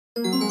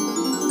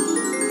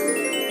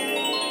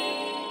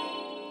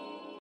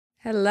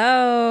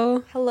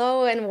Hello,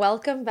 Hello and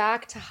welcome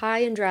back to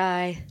High and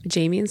Dry.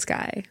 Jamie and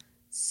Sky.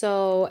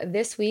 So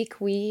this week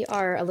we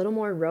are a little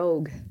more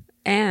rogue.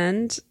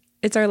 And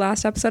it's our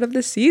last episode of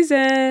the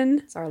season.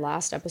 It's our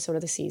last episode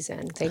of the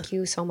season. Thank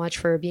you so much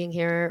for being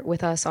here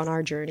with us on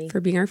our journey.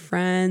 For being our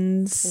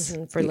friends.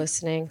 For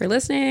listening. For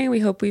listening.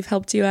 We hope we've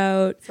helped you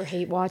out. For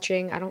hate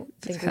watching. I don't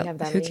think we have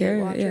that Who many cares?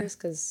 hate watchers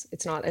because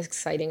it's not as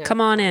exciting. Come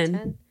on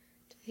in.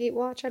 To hate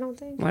watch, I don't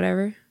think.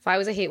 Whatever. If I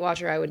was a hate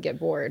watcher, I would get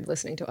bored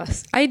listening to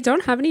us. I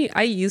don't have any.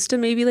 I used to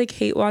maybe like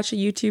hate watch a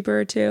YouTuber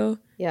or two.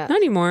 Yeah. Not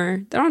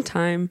anymore. They don't have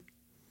time.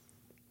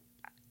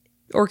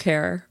 Or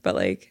care. But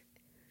like.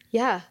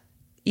 Yeah.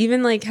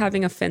 Even like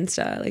having a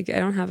Finsta. Like I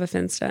don't have a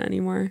Finsta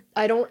anymore.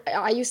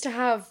 I used to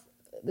have,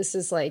 this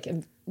is like,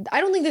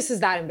 I don't think this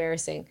is that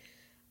embarrassing.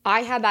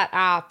 I had that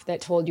app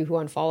that told you who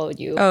unfollowed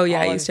you. Oh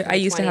yeah, I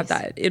used to have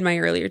that in my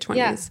earlier 20s.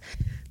 Yeah.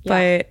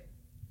 But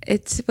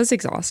it was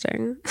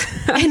exhausting.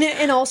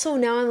 and also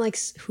now I'm like,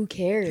 who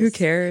cares? Who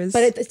cares?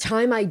 But at the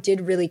time I did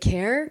really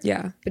care.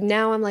 Yeah. But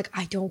now I'm like,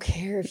 I don't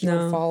care if you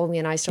don't follow me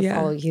and I still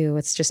follow you.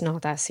 It's just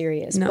not that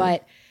serious. No.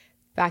 But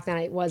back then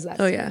it was that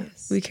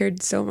serious. Yeah. We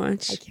cared so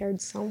much. I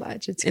cared so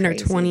much. It's in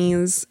crazy. our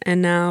 20s.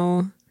 And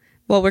now,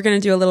 well, we're going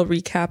to do a little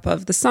recap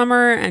of the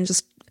summer and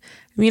just, I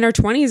mean, my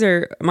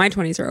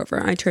 20s are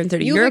over. I turned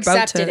 30. You've You're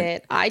accepted about to,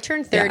 it. I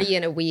turned 30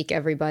 in a week,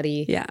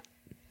 everybody. Yeah.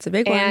 It's a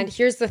big one. And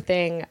here's the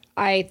thing.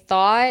 I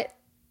thought,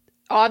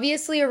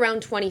 obviously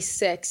around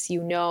 26,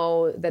 you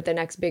know that the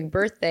next big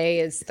birthday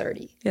is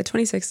 30. Yeah,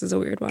 26 is a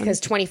weird one. Because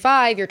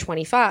 25, you're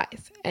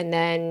 25. And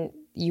then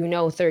you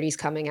know 30's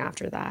coming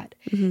after that.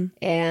 Mm-hmm.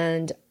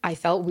 And I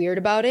felt weird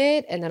about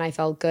it. And then I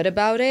felt good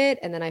about it.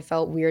 And then I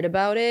felt weird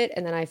about it.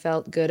 And then I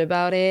felt good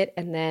about it.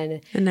 And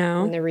then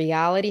now? when the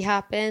reality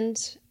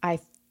happened, I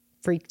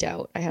freaked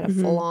out. I had a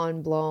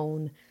full-on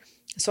blown.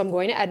 So I'm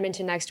going to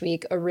Edmonton next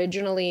week.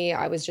 Originally,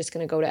 I was just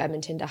going to go to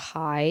Edmonton to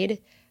hide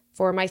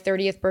for my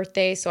 30th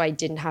birthday, so I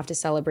didn't have to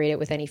celebrate it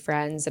with any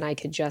friends, and I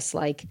could just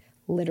like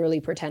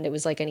literally pretend it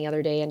was like any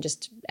other day. And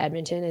just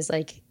Edmonton is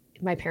like,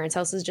 my parents'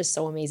 house is just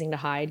so amazing to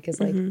hide because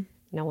like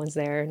no one's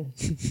there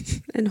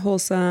and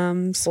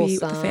wholesome,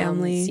 sweet with the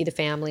family. See the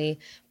family.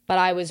 But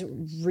I was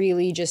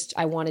really just,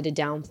 I wanted to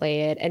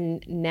downplay it,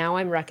 and now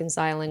I'm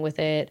reconciling with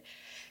it.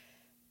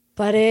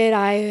 But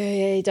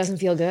it doesn't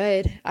feel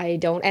good. I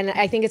don't. And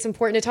I think it's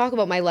important to talk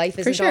about my life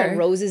isn't all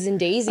roses and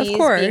daisies,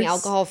 being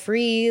alcohol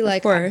free.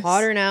 Like I'm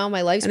hotter now.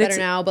 My life's better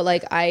now. But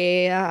like I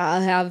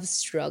have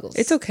struggles.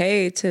 It's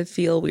okay to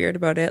feel weird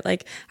about it.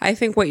 Like I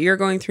think what you're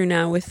going through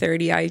now with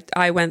 30,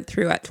 I went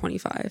through at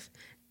 25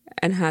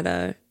 and had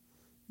a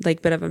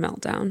like bit of a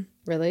meltdown.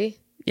 Really?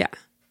 Yeah.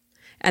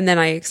 And then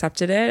I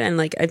accepted it, and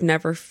like I've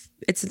never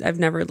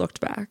looked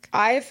back.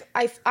 I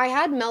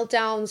had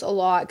meltdowns a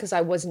lot because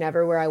I was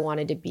never where I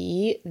wanted to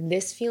be.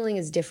 This feeling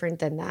is different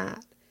than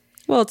that.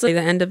 Well, it's like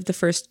the end of the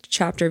first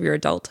chapter of your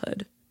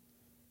adulthood.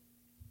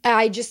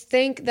 I just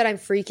think that I'm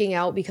freaking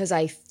out because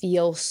I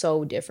feel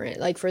so different.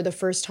 Like for the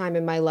first time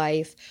in my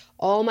life,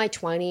 all my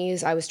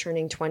 20s, I was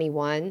turning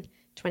 21.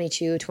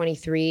 22,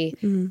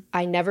 23.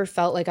 I never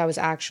felt like I was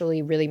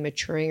actually really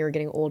maturing or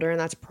getting older. And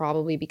that's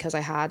probably because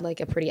I had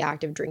like a pretty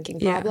active drinking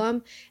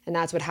problem. And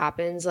that's what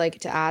happens like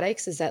to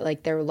addicts is that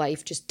like their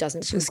life just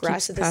doesn't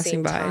progress at the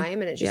same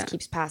time. And it just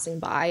keeps passing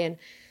by. And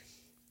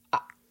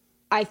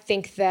I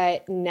think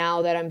that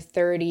now that I'm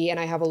 30 and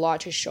I have a lot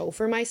to show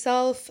for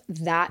myself,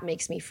 that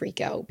makes me freak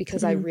out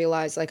because I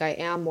realize like I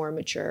am more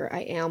mature.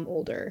 I am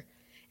older.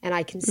 And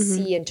I can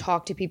see and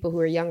talk to people who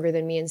are younger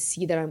than me and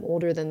see that I'm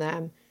older than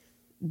them.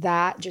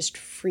 That just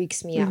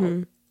freaks me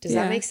out. Does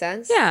that make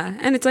sense? Yeah.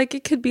 And it's like,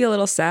 it could be a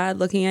little sad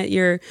looking at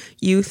your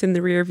youth in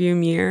the rearview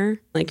mirror.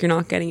 Like you're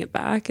not getting it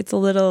back. It's a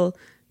little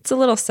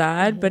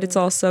sad, but it's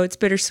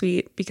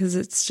bittersweet because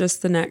it's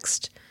just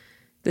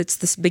it's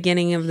this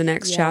beginning of the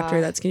next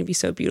chapter that's going to be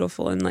so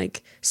beautiful and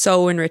like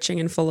so enriching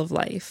and full of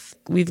life.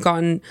 We've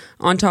gotten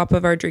on top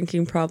of our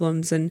drinking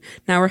problems and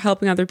now we're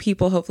helping other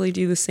people hopefully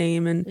do the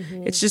same. And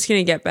it's just going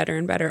to get better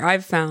and better.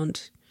 I've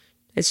found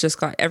it's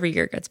just every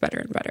year gets better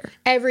and better.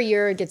 Every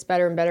year it gets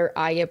better and better.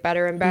 I get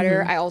better and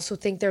better. I also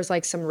think there's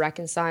like some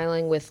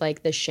reconciling with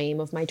like the shame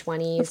of my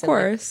 20s. Of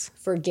course. And,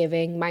 like,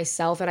 forgiving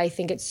myself. And I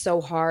think it's so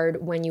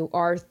hard when you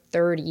are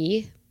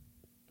 30,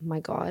 oh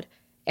my God,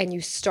 and you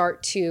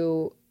start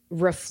to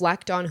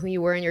reflect on who you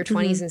were in your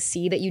 20s and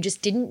see that you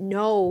just didn't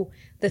know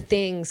the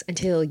things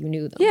until you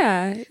knew them.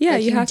 Yeah. Yeah.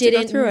 Like you have to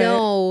go through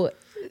it.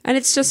 And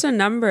it's just a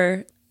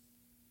number.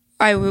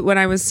 When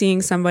I was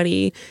seeing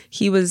somebody,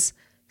 he was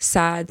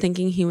sad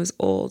thinking he was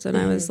old, and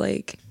I was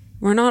like,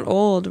 we're not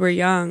old, we're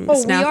young.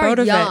 Snap out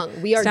of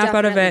it. We are snap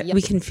out of it. young.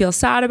 We can feel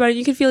sad about it.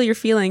 You can feel your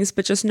feelings,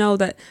 but just know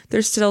that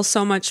there's still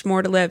so much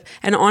more to live.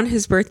 And on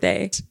his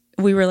birthday,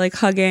 we were like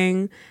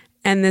hugging,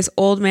 and this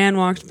old man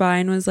walked by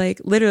and was like,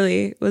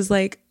 literally was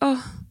like,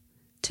 oh,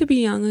 to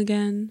be young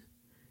again.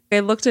 I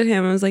looked at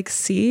him and was like,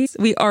 see,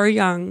 we are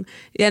young.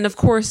 And of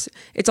course,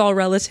 it's all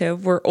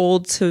relative. We're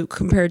old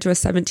compared to a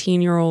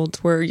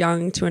 17-year-old. We're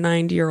young to a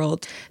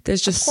 90-year-old.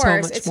 There's just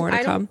so much more to come.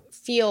 I don't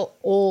feel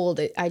old.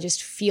 I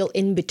just feel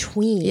in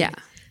between. Yeah.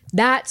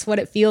 That's what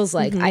it feels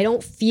like. I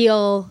don't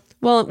feel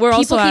Well, we're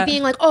also people keep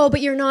being like, oh,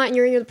 but you're not, and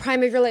you're in the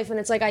prime of your life. And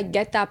it's like, I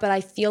get that, but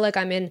I feel like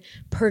I'm in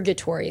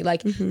purgatory.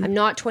 Like I'm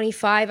not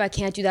 25. I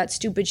can't do that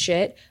stupid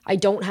shit. I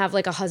don't have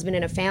like a husband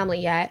and a family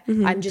yet.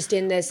 I'm just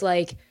in this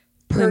like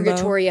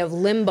purgatory of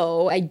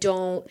limbo.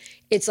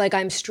 It's like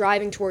I'm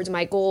striving towards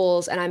my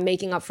goals and I'm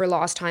making up for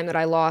lost time that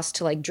I lost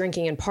to like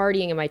drinking and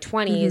partying in my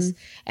 20s.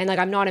 And like,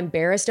 I'm not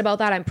embarrassed about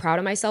that. I'm proud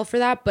of myself for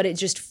that, but it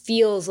just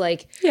feels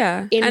like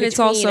Yeah. in And between, it's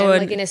also I'm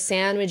like in a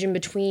sandwich in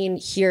between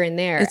here and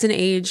there. it's an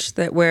age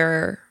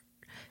where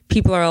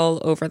people are all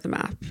over the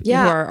map.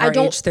 Yeah, who are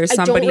our age. There's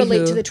somebody I don't relate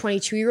who, to the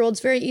 22-year-olds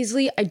very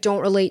easily. I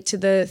don't relate to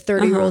the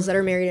 30-year-olds that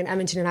are married in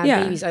Edmonton and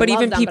have babies. I but love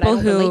even them, people but I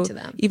don't who, relate to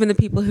them. even the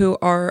people who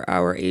are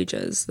our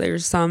ages,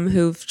 there's some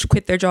who've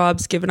quit their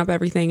jobs, given up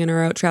everything, and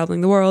are out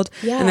traveling the world.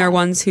 Yeah. And there are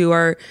ones who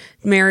are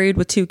married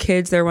with 2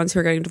 kids. There are ones who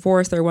are getting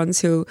divorced. There are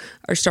ones who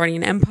are starting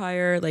an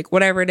empire. Like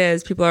whatever it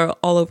is, people are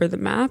all over the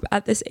map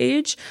at this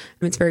age.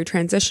 And it's very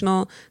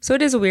transitional. So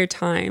it is a weird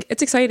time.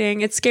 It's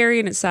exciting. It's scary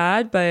and it's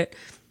sad, but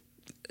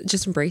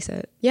just embrace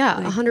it.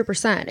 Yeah,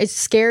 100%. It's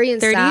scary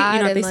and 30, sad. you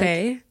know what and they like,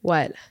 say?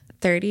 What?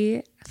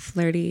 30,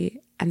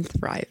 flirty, and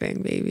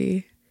thriving,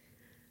 baby.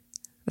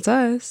 That's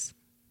us.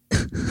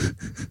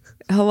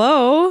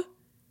 Hello?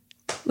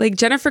 Like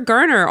Jennifer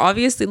Garner,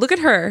 obviously. Look at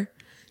her.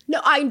 No,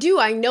 I do.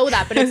 I know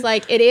that, but it's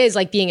like, it is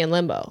like being in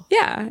limbo.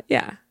 Yeah,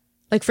 yeah.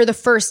 Like for the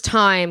first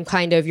time,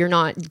 kind of,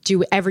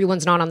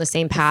 everyone's not on the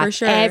same path. For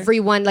sure.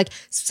 Everyone, like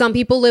some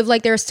people live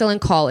like they're still in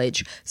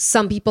college.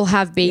 Some people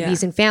have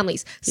babies Yeah. and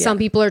families. Some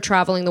people are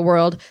traveling the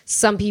world.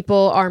 Some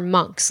people are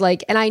monks.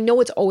 Like, and I know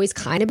it's always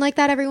kind of like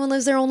that. Everyone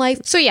lives their own life.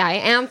 So yeah, I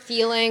am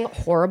feeling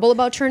horrible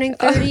about turning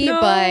 30,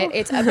 no. but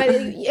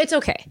it's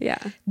okay. Yeah.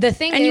 The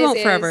thing And is, you won't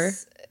forever.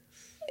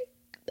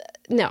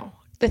 No.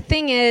 The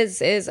thing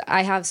is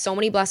I have so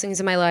many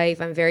blessings in my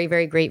life. I'm very,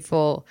 very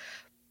grateful.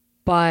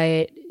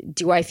 But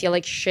do I feel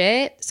like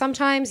shit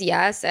sometimes?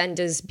 Yes. And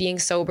does being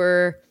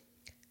sober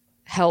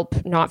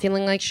help not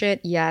feeling like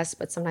shit? Yes.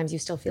 But sometimes you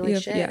still feel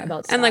like shit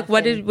about stuff. And like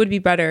what would be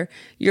better?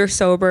 You're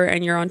sober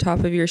and you're on top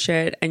of your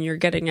shit and you're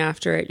getting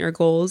after it, your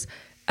goals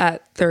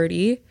at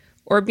 30,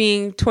 or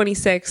being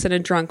 26 and a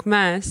drunk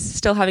mess,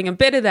 still having a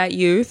bit of that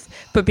youth,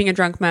 but being a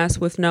drunk mess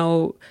with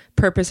no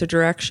purpose or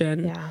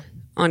direction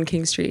on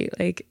King Street.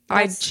 Like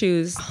I'd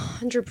choose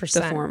 100%.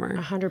 the former.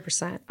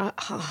 100%.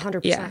 100%.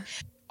 Yeah.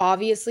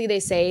 Obviously,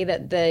 they say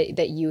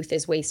that youth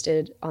is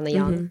wasted on the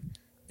young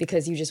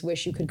because you just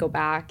wish you could go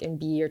back and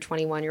be your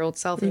 21-year-old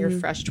self and your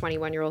fresh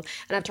 21-year-old.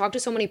 And I've talked to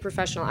so many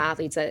professional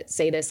athletes that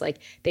say this, like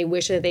they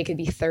wish that they could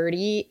be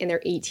 30 in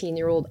their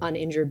 18-year-old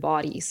uninjured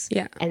bodies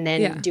and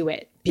then do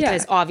it.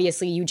 Because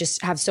obviously you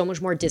just have so much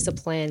more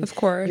discipline. Of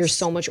course. You're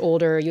so much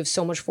older. You have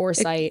so much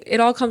foresight. It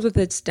all comes with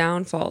its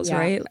downfalls,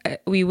 right?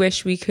 We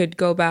wish we could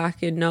go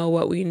back and know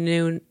what we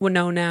know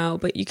now,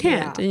 but you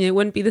can't. And it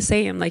wouldn't be the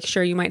same. Like,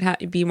 sure, you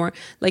might be more,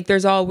 like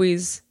there's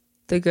always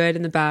the good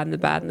and the bad and the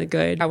bad and the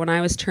good. When I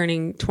was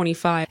turning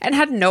 25 and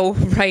had no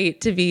right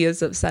to be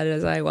as upset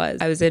as I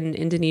was in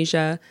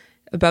Indonesia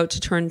about to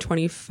turn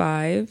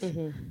 25.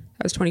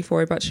 I was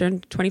 24, about to turn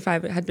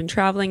 25. I had been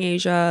traveling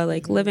Asia,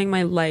 like living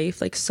my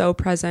life, like so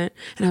present.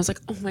 And I was like,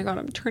 oh my God,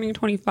 I'm turning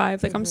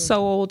 25. Like I'm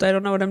so old. I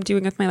don't know what I'm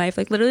doing with my life.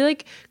 Like literally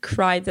like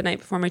cried the night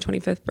before my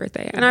 25th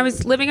birthday. And I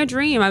was living a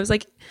dream. I was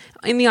like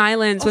in the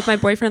islands with my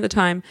boyfriend at the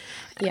time.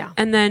 Yeah.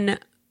 And then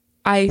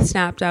I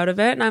snapped out of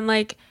it and I'm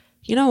like,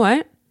 you know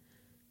what?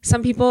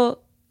 Some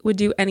people would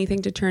do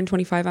anything to turn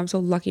 25. I'm so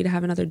lucky to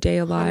have another day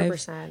alive.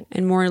 100%.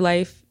 And more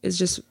life is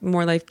just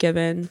more life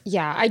given.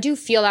 Yeah, I do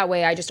feel that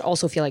way. I just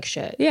also feel like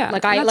shit. Yeah,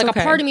 like and that's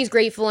okay. a part of me is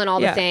grateful and all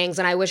the things,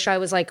 and I wish I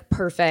was like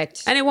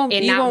perfect. And it won't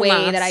in you that won't way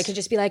last. that I could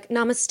just be like,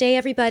 namaste,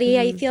 everybody.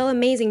 I feel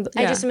amazing. But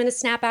I just am gonna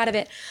snap out of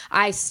it.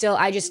 I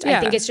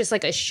think it's just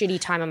like a shitty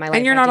time in my life.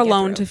 And you're I have not to get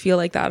alone through. to feel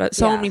like that.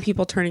 So many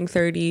people turning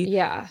 30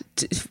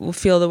 will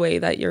feel the way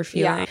that you're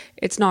feeling.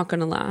 It's not going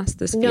to last,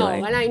 this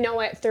feeling. No, and I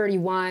know at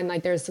 31,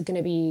 like there's going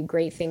to be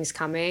great things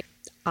coming.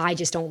 I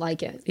just don't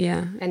like it.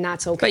 Yeah. And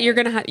that's okay. But you're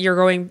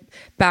going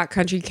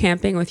backcountry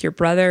camping with your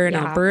brother in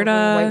Alberta. We're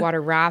going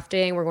whitewater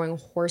rafting. We're going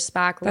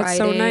horseback riding. That's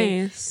so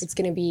nice. It's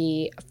going to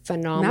be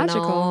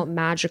phenomenal,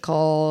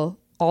 magical,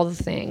 all the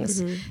things.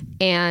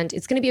 And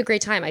it's going to be a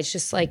great time. It's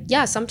just like,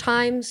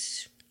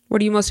 sometimes.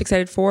 What are you most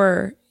excited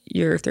for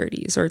your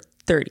 30s or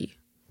 30?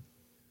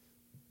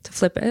 To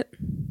flip it.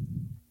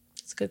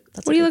 That's good.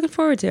 What are you looking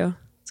forward to?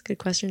 That's a good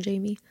question,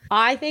 Jamie.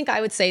 I think I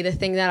would say the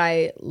thing that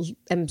I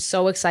am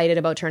so excited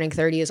about turning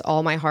 30 is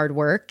all my hard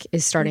work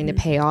is starting to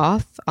pay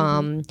off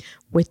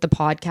with the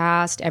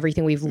podcast,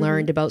 everything we've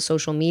learned about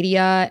social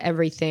media,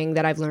 everything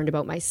that I've learned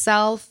about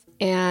myself,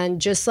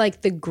 and just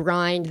like the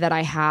grind that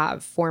I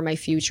have for my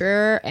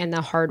future and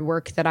the hard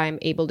work that I'm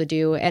able to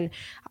do. And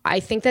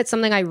I think that's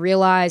something I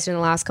realized in the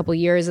last couple of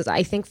years is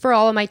I think for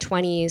all of my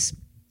 20s,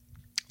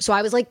 so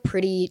I was like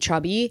pretty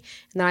chubby,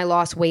 and then I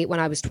lost weight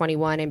when I was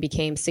 21 and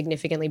became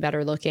significantly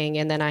better looking,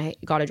 and then I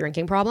got a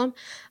drinking problem.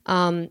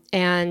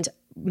 And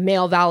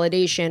male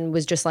validation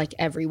was just like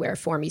everywhere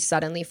for me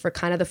suddenly for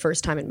kind of the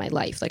first time in my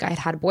life. Like I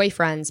had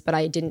boyfriends, but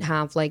I didn't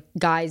have like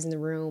guys in the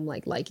room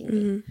like liking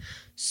me.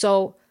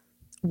 So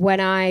when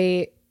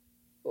I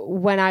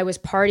was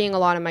partying a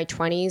lot in my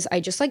 20s,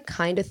 I just like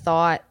kind of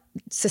thought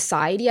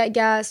society, I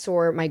guess,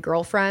 or my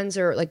girlfriends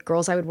or like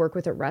girls I would work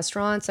with at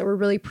restaurants that were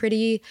really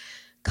pretty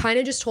kind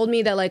of just told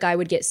me that like I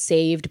would get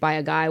saved by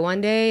a guy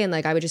one day and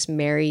like I would just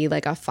marry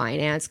like a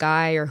finance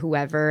guy or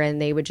whoever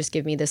and they would just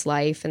give me this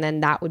life and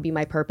then that would be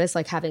my purpose,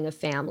 like having a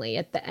family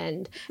at the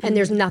end. And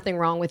there's nothing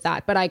wrong with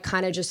that, but I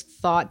kind of just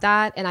thought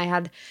that and I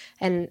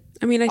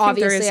mean, I think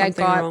there is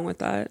something wrong with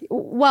that.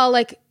 Well,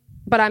 like,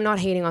 but I'm not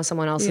hating on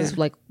someone else's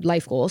like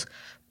life goals,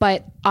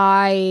 but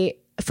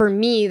for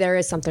me, there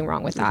is something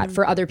wrong with that.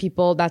 For other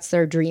people, that's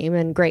their dream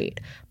and great.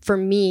 For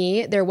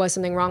me, there was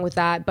something wrong with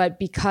that. But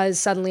because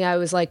suddenly I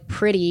was like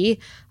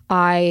pretty,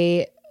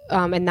 and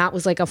that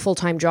was like a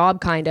full-time job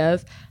kind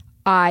of,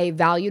 I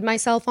valued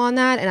myself on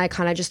that. And I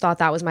kind of just thought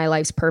that was my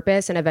life's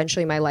purpose. And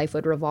eventually my life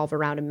would revolve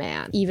around a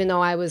man. Even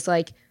though I was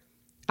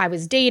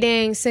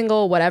dating,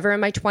 single, whatever in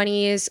my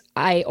 20s,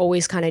 I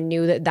always kind of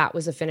knew that that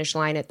was a finish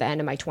line at the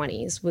end of my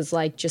 20s, was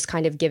like just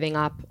kind of giving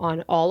up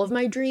on all of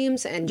my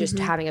dreams and just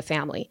having a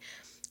family.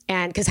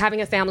 And because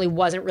having a family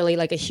wasn't really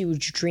like a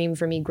huge dream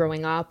for me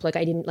growing up. Like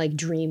I didn't like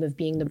dream of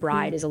being the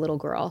bride as a little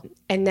girl.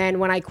 And then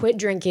when I quit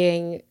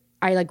drinking,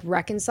 I like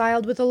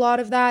reconciled with a lot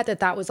of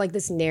that was like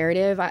this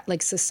narrative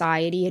like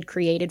society had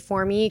created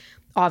for me.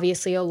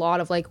 Obviously a lot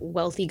of like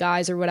wealthy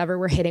guys or whatever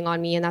were hitting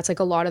on me and that's like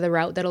a lot of the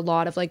route that a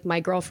lot of like my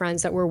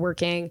girlfriends that were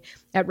working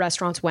at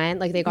restaurants went.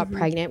 Like they got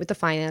pregnant with the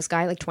finance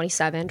guy, like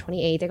 27,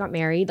 28, they got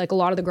married. Like a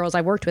lot of the girls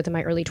I worked with in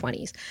my early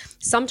 20s.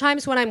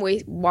 Sometimes when I'm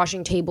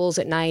washing tables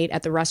at night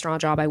at the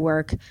restaurant job I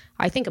work,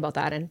 I think about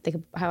that and think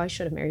of how I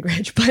should have married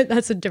rich, but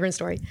that's a different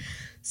story.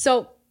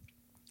 So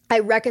I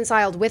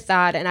reconciled with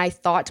that and I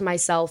thought to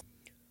myself,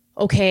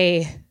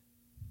 okay,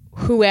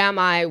 who am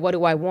I? What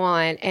do I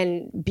want?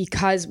 And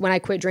because when I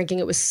quit drinking,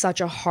 it was such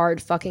a hard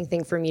fucking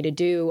thing for me to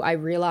do. I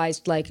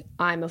realized like,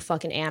 I'm a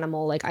fucking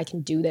animal. Like I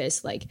can do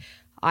this. Like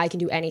I can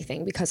do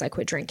anything because I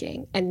quit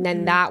drinking. And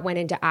then that went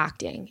into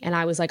acting. And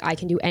I was like, I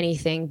can do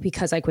anything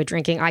because I quit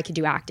drinking. I could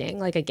do acting.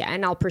 Like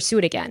again, I'll pursue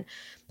it again.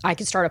 I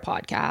could start a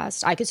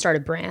podcast. I could start a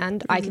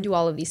brand. I can do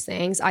all of these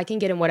things. I can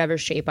get in whatever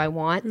shape I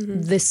want.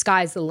 The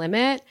sky's the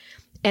limit.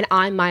 And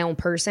I'm my own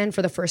person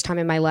for the first time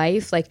in my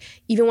life. Like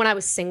even when I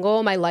was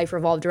single, my life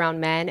revolved around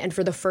men. And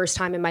for the first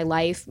time in my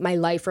life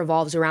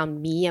revolves around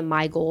me and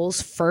my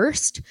goals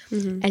first.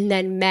 And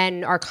then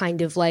men are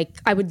kind of like,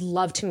 I would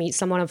love to meet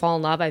someone and fall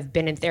in love. I've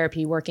been in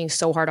therapy working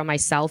so hard on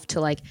myself to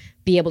like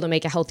be able to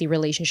make a healthy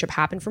relationship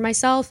happen for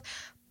myself.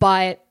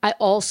 But I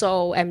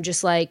also am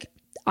just like,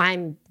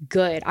 I'm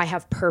good. I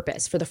have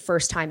purpose for the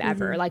first time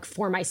ever, like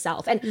for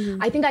myself.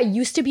 And I think I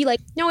used to be like,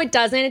 no, it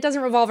doesn't. It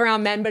doesn't revolve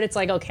around men, but it's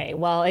like, okay,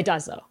 well, it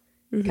does though.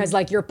 Because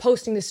like you're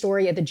posting the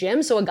story at the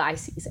gym so a guy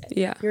sees it.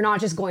 Yeah. You're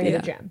not just going to the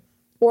gym.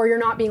 Or you're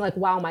not being like,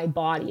 wow, my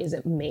body is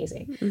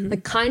amazing.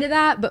 Like kind of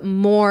that, but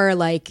more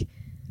like,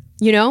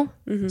 you know?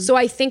 So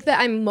I think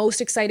that I'm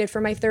most excited for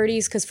my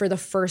 30s because for the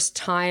first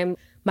time,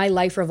 my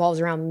life revolves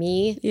around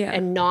me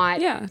and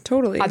not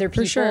other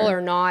people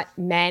or not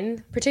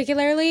men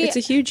particularly. It's a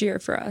huge year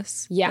for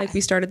us. Yeah. Like we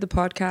started the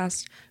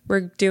podcast. We're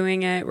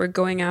doing it. We're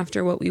going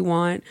after what we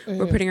want.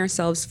 We're putting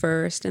ourselves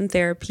first in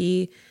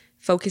therapy,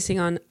 focusing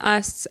on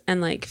us and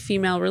like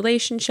female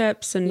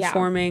relationships and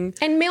forming.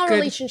 And male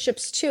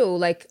relationships too.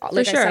 Like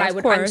I said,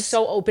 I'm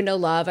so open to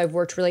love. I've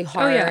worked really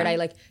hard. I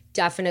like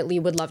definitely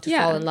would love to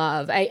fall in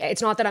love.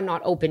 It's not that I'm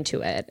not open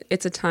to it.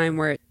 It's a time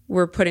where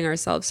we're putting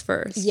ourselves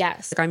first.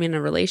 Yes. Like I'm in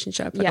a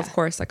relationship. Like of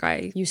course, like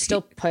you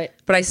still put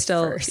but I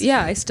still first.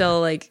 I still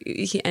like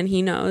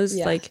he knows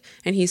like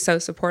and he's so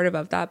supportive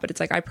of that. But it's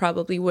like I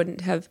probably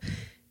wouldn't have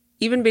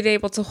even been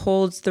able to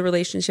hold the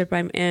relationship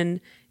I'm in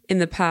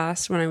the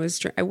past when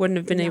I wouldn't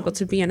have been able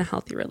to be in a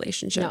healthy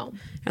relationship. No.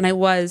 And I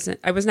was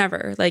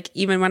never like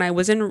even when I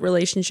was in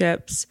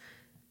relationships,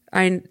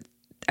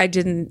 I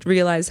didn't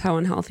realize how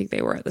unhealthy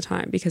they were at the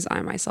time because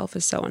I myself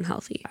is so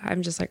unhealthy.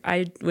 I'm just like,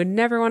 I would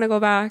never want to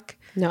go back.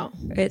 No.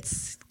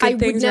 It's I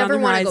would never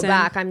want to go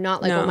back. I'm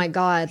not like, oh my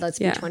God, let's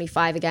be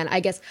 25 again.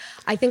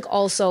 I think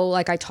also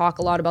like I talk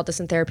a lot about this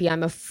in therapy.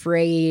 I'm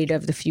afraid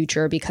of the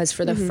future because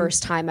for the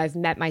first time I've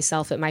met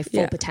myself at my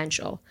full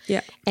potential. Yeah.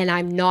 And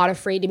I'm not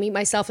afraid to meet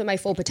myself at my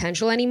full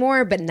potential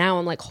anymore. But now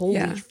I'm like,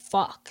 holy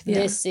fuck,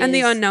 this is. And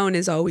the unknown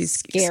is always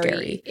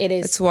scary. It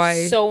is. That's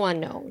why so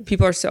unknown.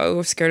 People are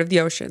so scared of the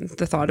ocean,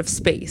 the thought of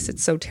space.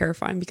 It's so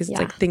terrifying because it's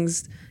like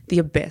the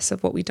abyss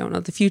of what we don't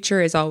know. The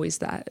future is always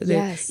that.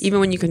 Yes.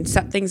 Even when you can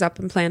set things up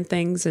and plan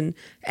things and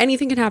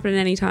anything can happen at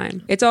any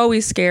time. It's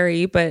always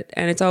scary,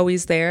 and it's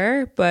always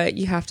there, but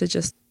you have to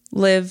just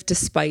live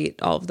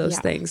despite all of those Yeah.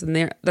 things. And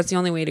that's the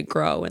only way to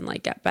grow and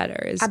like get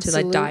better is to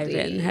like dive in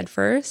Absolutely. head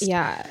first.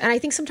 Yeah. And I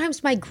think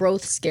sometimes my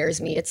growth scares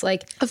me. It's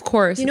like, Of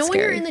course. you know, it's when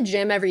you're scary. in the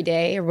gym every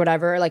day or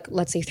whatever, like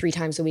let's say 3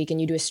 times a week and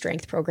you do a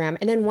strength program,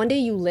 and then one day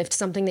you lift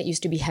something that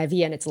used to be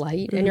heavy and it's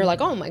light and you're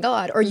like, oh my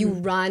God. Or you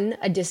run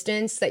a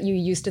distance that you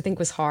used to think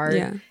was hard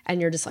Yeah. and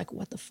you're just like,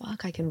 what the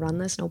fuck? I can run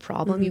this, no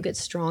problem. You get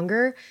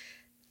stronger.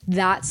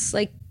 That's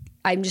like,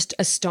 I'm just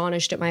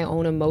astonished at my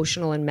own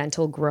emotional and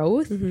mental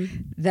growth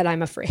that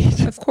I'm afraid.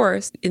 Of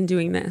course, in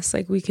doing this,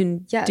 like we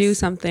can Yes. do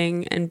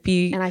something and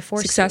be And I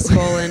forced you. successful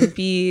and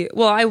be,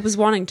 well, I was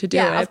wanting to do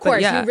it. Yeah, of but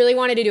course. yeah. You really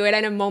wanted to do it.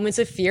 And in moments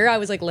of fear, I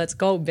was like, let's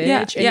go, bitch. Yeah,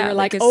 and yeah, you're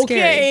like, it's okay.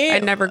 scary.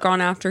 I'd never gone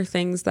after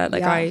things that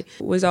like Yeah. I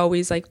was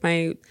always like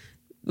my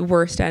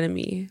worst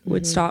enemy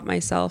would Mm-hmm. stop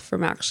myself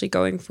from actually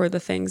going for the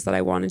things that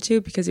I wanted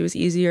to, because it was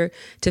easier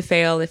to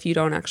fail if you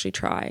don't actually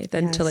try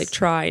than to Yes. like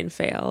try and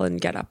fail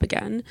and get up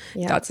again.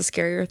 Yeah. That's a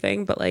scarier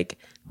thing. But like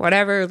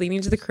whatever,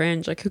 leaning to the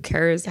cringe, like who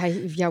cares?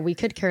 Yeah, we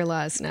could care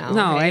less now.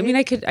 No, I right? mean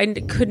I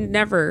could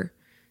never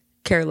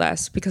care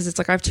less, because it's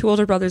like I have 2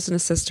 older brothers and a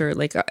sister.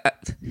 Like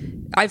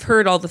I've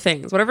heard all the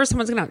things. Whatever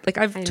someone's gonna like,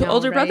 I have 2 know,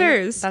 older right?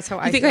 brothers. That's how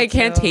you I think feel I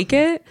can't too. take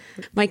it?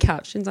 My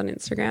captions on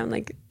Instagram,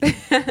 like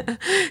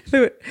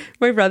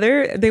my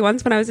brother. They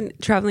once when I was in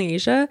traveling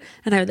Asia,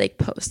 and I would like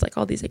post like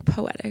all these like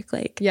poetic,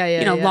 like Yeah,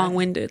 yeah.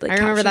 long-winded. Like I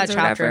remember that captions or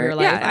chapter in whatever. your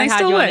life. Yeah, and I had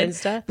still you on would.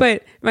 Insta.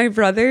 But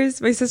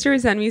my sister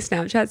would send me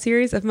Snapchat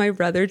series of my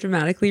brother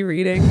dramatically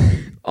reading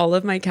all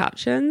of my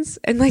captions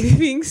and like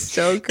being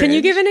so cringe. Can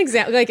you give an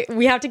example? Like,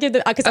 we have to give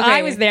the, because I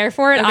Okay. was there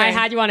for it. I Okay.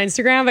 had you on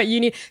Instagram, but you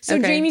need, so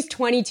Okay. Jamie's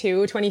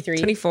 22, 23.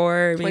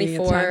 24, maybe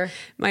at the 24.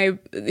 time.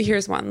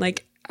 Here's one.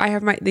 Like I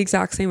have the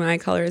exact same eye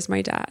color as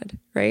my dad,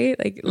 right?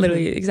 Like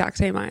literally exact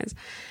same eyes.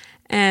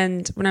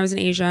 And when I was in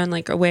Asia and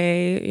like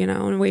away, and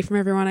away from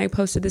everyone, I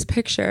posted this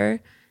picture,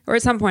 or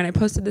at some point I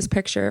posted this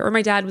picture, or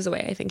my dad was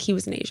away. I think he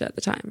was in Asia at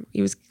the time.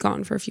 He was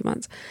gone for a few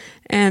months.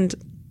 And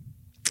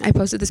I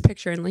posted this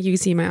picture and like you can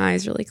see my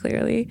eyes really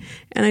clearly.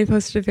 And I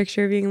posted a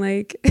picture being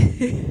like,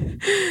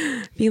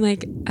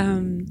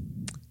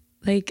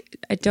 like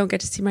I don't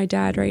get to see my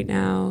dad right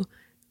now.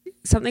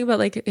 Something about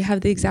like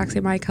have the exact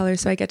same eye color,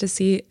 so I get to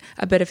see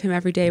a bit of him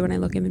every day when I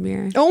look in the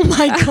mirror. Oh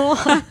my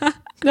God.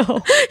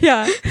 No.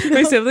 Yeah,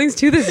 my siblings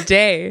to this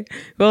day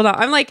will not.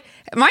 I'm like,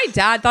 my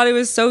dad thought it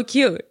was so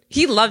cute.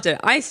 He loved it.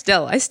 I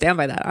stand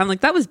by that. I'm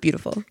like, that was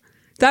beautiful.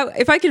 That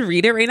if I could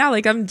read it right now,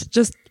 like I'm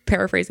just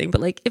paraphrasing,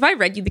 but like if I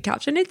read you the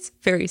caption, it's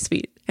very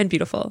sweet and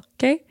beautiful.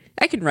 Okay,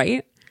 I can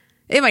write.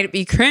 It might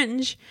be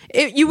cringe.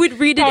 You would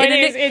read it. Oh, in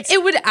it is.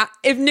 it would.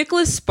 If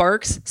Nicholas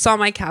Sparks saw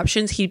my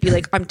captions, he'd be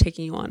like, "I'm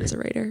taking you on as a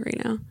writer right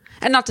now."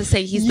 And not to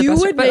say he's the You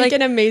best, would but make like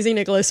an amazing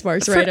Nicholas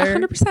Sparks writer.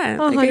 100%.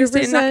 Like I used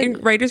to in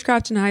 100%. writer's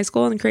craft in high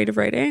school and creative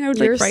writing. I would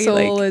Your like write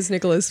soul like is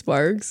Nicholas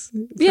Sparks.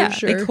 yeah, For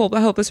sure. like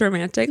hopeless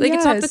romantic. Like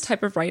it's not the Yes.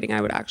 type of writing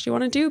I would actually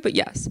want to do, but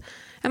yes.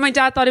 And my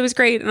dad thought it was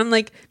great, and I'm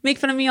like, make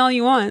fun of me all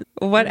you want,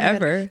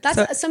 whatever. That's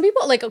So- some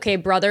people like, okay,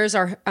 brothers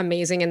are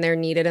amazing and they're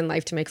needed in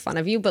life to make fun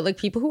of you, but like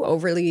people who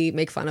overly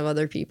make fun of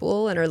other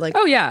people and are like,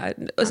 oh yeah,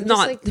 it's just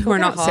not like, who go are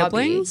get a not hobby.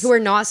 siblings. Who are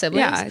not siblings.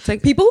 Yeah, it's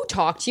like people who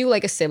talk to you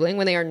like a sibling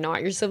when they are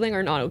not your sibling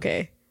are not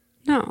okay.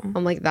 no.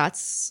 I'm like,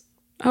 that's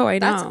Oh, I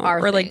know. That's our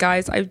or like thing.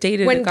 guys, I've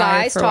dated when a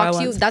guy guys for a while talk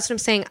to you. once. That's what I'm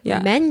saying.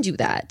 Yeah. Men do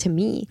that to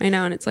me. I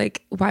know, and it's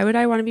like, why would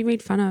I want to be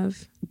made fun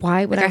of?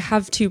 Why would Like I I?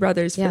 have 2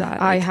 brothers Yeah, for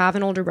that. I Like, have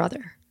an older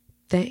brother.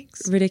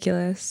 Thanks.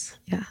 ridiculous.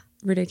 Yeah.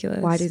 Ridiculous.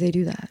 Why do they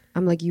do that?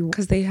 I'm like, you.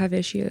 Because they have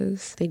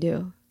issues. They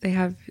do. They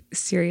have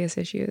serious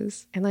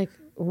issues. And like,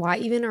 why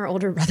even are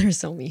older brothers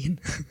so mean?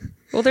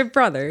 Well, they're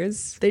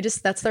brothers. They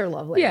just, that's their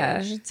love language.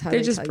 Yeah, It's how they're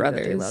they just tell you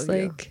that they brothers. love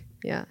you. Like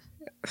yeah.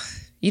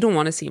 you don't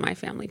want to see my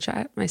family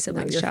chat, my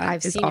siblings chat.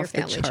 I've is seen your off the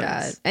family charts.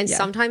 chat. And Yeah.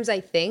 sometimes I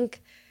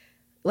think,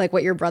 like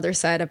what your brother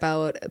said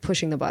about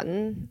pushing the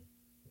button,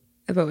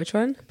 About which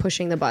one?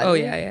 pushing the button. Oh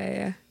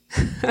yeah.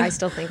 I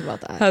still think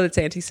about that. How that's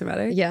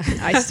anti-Semitic. Yeah,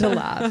 I still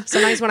laugh.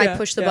 Sometimes when I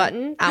push the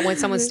button when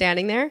someone's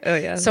standing there. Oh,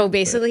 yeah. So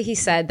basically he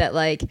said that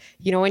like,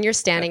 when you're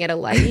standing at a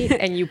light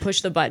and you push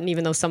the button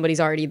even though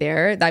somebody's already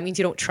there, that means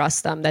you don't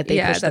trust them that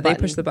they push the that button.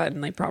 they push the button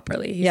like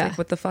properly. He's Yeah. like,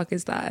 what the fuck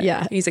is that? Yeah.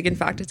 And he's like, in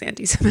fact, it's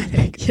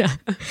anti-Semitic. Yeah.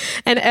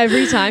 And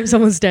every time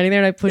someone's standing there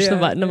and I push the Yeah,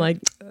 button, I'm like,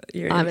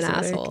 You're I'm an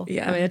anti-Semitic. asshole.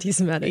 Yeah. I'm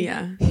anti-Semitic.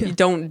 Yeah. You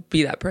don't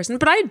be that person.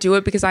 But I do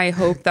it because I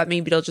hope that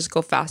maybe it'll just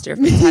go faster if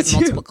it's had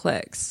multiple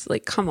clicks.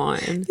 Like, come on.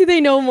 They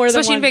know more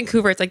Especially than in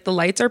Vancouver, it's like the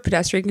lights are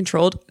pedestrian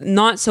controlled,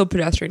 not so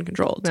pedestrian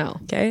controlled. No.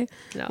 Okay.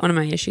 No. One of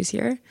my issues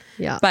here.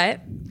 Yeah.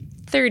 But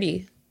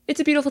 30.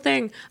 It's a beautiful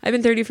thing. I've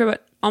been 30 for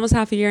about almost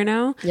half a year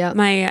now. Yeah.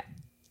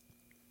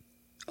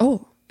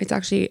 It's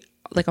actually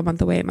like a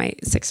month away, my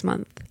 6th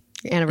month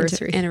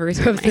anniversary.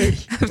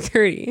 of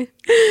 30.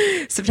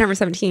 September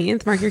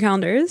 17th. Mark your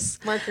calendars.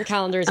 Mark your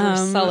calendars. We're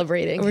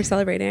celebrating. We're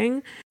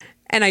celebrating.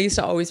 And I used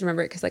to always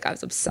remember it because like I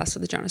was obsessed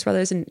with the Jonas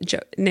Brothers and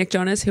Nick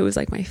Jonas, who was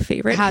like my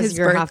favorite. Has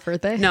your half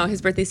birthday? No,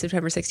 his birthday's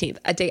September 16th.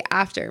 A day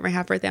after my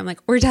half birthday, I'm like,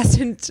 we're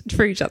destined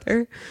for each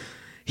other.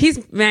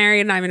 He's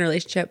married and I'm in a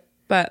relationship,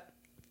 but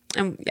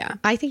yeah,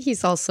 I think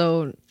he's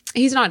also,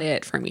 he's not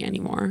it for me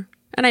anymore.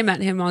 And I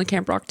met him on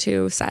Camp Rock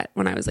 2 set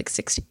when I was like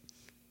 16,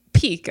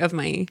 peak of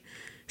my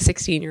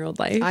 16-year-old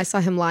life. I saw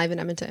him live in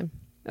Edmonton.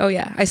 Oh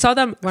yeah, I saw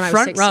them When I was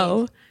front 16.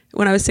 row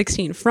when I was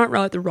 16, front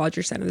row at the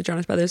Rogers Center, the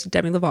Jonas Brothers,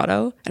 Demi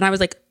Lovato, and I was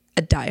like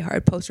a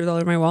diehard, posters all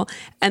over my wall.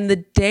 And the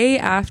day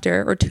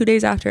after, or 2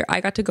 days after, I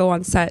got to go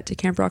on set to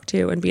Camp Rock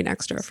 2 and be an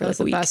extra for like That's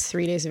a the week. best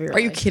 3 days of your life. Are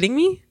you kidding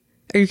me?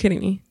 Are you kidding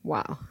me?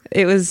 Wow.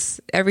 It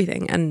was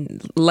everything,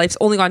 and life's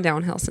only gone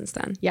downhill since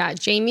then. Yeah,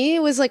 Jamie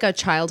was like a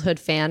childhood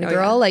fan girl.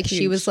 yeah, Like she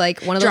huge. was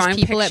like one of those Drawing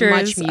people at Much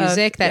pictures of-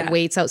 Music that yeah.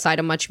 waits outside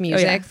of Much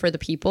Music yeah. for the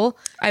people.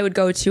 I would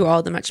go to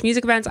all the Much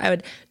Music events. I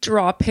would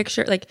draw a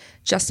picture, like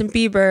Justin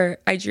Bieber.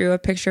 I drew a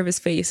picture of his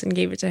face and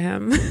gave it to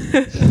him,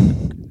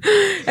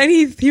 and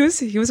he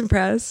was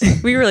impressed.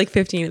 We were like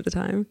 15 at the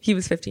time. He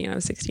was 15. I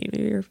was 16,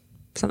 maybe, or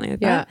something like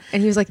that.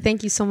 And he was like,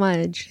 "Thank you so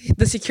much."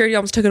 The security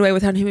almost took it away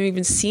without him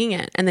even seeing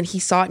it, and then he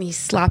saw it and he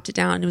slapped it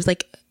down. And it was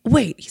like,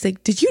 "Wait," he's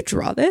like, "Did you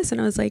draw this?"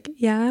 And I was like,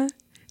 "Yeah,"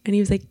 and he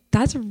was like,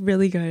 "That's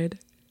really good,"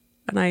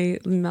 and I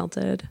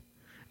melted.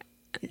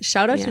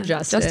 Shout out Yeah. to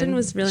Justin. Justin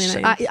was really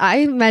nice.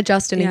 I met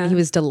Justin Yeah. and he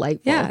was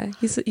delightful. Yeah,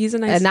 he's a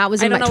nice. And that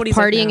was I in don't my know what he's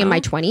like partying in my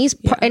now. 20s.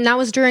 Yeah. And that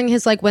was during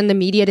his like when the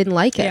media didn't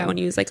like him. Yeah, when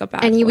he was like a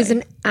bad and he boy. was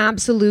an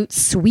absolute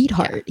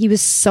sweetheart. He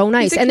was so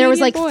nice. He's a And there was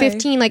like Canadian boy.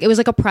 15, like it was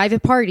like a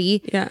private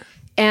party. Yeah.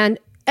 And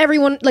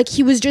everyone, like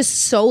he was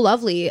just so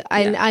lovely.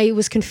 And Yeah. I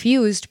was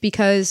confused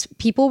because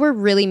people were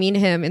really mean to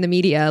him in the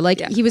media. Like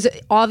Yeah. he was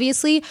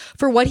obviously,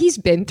 for what he's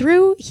been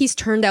through, he's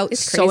turned out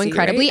so crazy,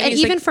 incredibly. right? And And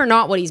he's even like- for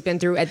not what he's been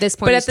through at this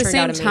point, But he's at the turned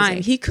same out time,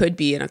 amazing. he could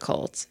be in a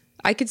cult.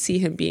 I could see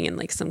him being in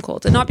like some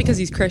cult, and not because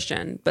he's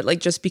Christian, but like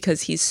just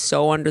because he's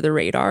so under the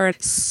radar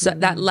and so,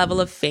 that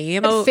level of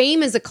fame. But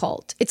fame is a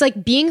cult. It's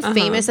like being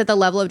famous at the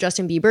level of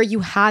Justin Bieber. You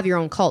have your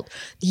own cult.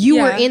 You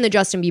were Yeah. in the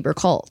Justin Bieber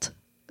cult.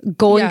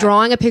 Going, Yeah.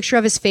 drawing a picture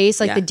of his face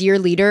like Yeah. the dear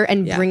leader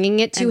and Yeah. bringing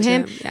it to And to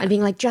him him, yeah. and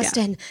being like,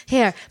 Justin,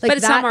 here. Like, But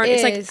it's not more.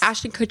 It's like is-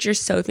 Ashton Kutcher's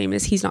so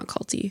famous, he's not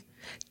culty.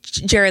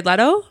 Jared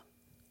Leto,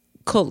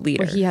 cult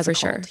leader. Well, he has a for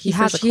cult. sure. He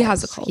has a cult.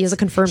 has a cult. He has a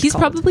confirmed He's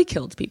cult. probably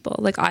killed people.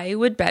 Like I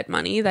would bet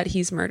money that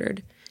he's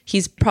murdered.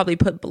 He's probably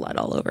put blood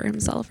all over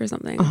himself or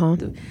something.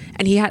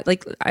 And he had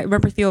like I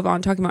remember Theo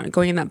Vaughn talking about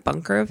going in that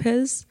bunker of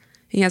his.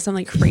 He has some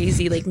like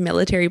crazy like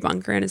military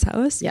bunker in his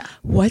house. Yeah.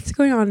 What's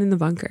going on in the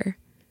bunker?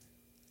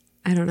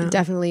 I don't know.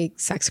 definitely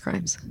sex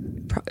crimes.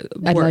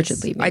 Worse.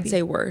 Allegedly, maybe. I'd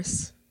say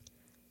worse.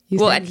 You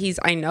Well, think? and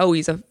I know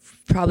he's a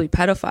probably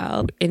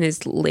pedophile in his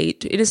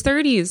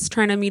 30s,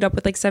 trying to meet up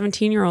with like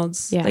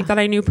 17-year-olds, Yeah. like that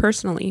I knew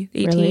personally.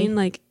 18, Really?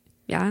 like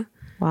yeah.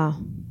 Wow.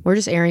 We're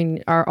just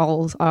airing our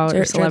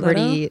Jared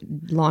celebrity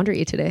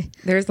laundry today.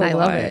 There's a I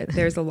lot. love it.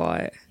 There's a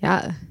lot.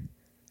 Yeah.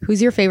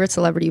 Who's your favorite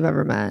celebrity you've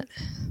ever met?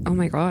 Oh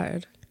my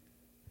god,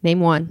 Name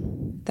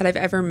one. that I've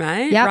ever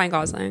met. Yep. Ryan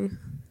Gosling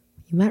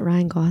You met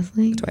Ryan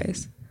Gosling?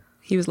 twice.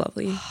 He was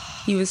lovely.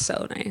 He was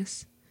so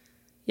nice.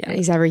 And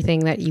he's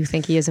everything that you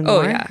think he is and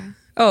Oh more. yeah.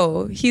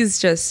 Oh, he's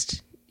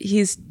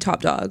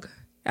top dog.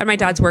 And my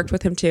dad's worked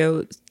with him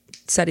too.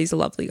 Said he's a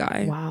lovely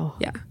guy. Wow.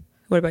 Yeah.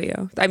 What about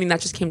you? I mean, that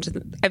just came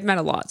to. I've met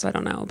a lot, so I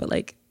don't know. But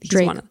like, he's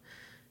Drake. one of.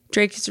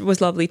 Drake was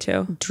lovely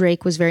too.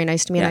 Drake was very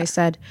nice to me, and Yeah. I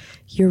said,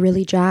 "You're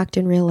really jacked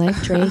in real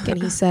life, Drake." And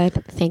he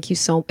said, "Thank you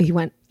so." He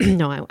went,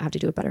 "No, I have to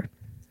do it better."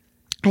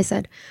 I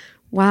said,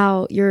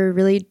 "Wow, you're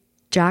really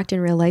jacked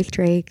in real life,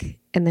 Drake."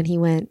 And then he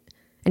went,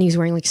 and he was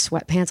wearing like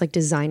sweatpants, like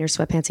designer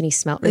sweatpants, and he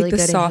smelled really the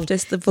good.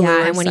 softest, the and he, velour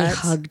yeah. And when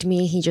sets. he hugged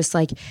me, he just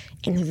like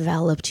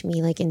enveloped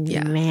me like in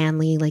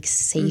manly, like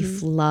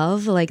safe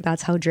love. Like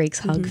that's how Drake's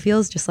hug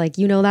feels. Just like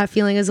that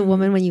feeling as a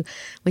woman when you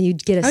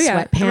get a Oh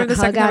yeah. I remember sweatpant the hug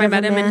second time out I of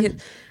met a him, man.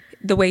 and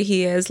the way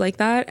he is like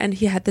that, and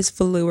he had this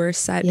velour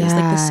set. It was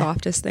like the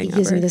softest thing He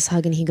gives ever. me this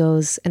hug and he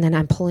goes, and then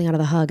I'm pulling out of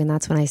the hug, and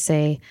that's when I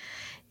say,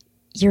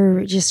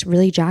 "You're just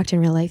really jacked in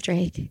real life,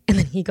 Drake." And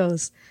then he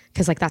goes,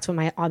 because like that's what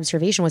my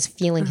observation was,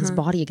 feeling his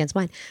body against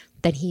mine.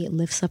 Then he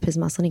lifts up his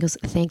muscle and he goes,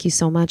 "Thank you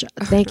so much.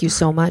 Thank you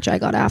so much. I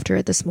got after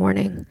it this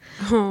morning.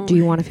 Do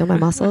you want to feel my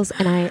muscles?"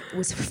 And I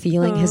was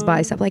feeling his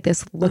bicep like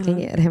this,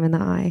 looking at him in the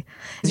eye.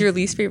 Who's your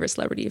least favorite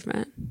celebrity you've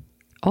met?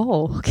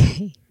 Oh,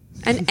 okay.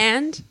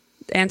 And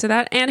answer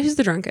that. And who's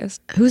the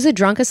drunkest? Who's the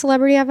drunkest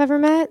celebrity I've ever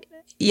met?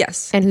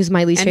 Yes. And who's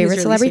my least And who's favorite your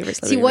least celebrity? favorite See,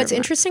 celebrity what's you've ever met?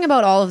 interesting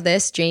about all of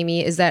this,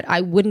 Jamie, is that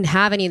I wouldn't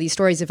have any of these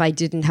stories if I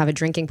didn't have a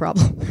drinking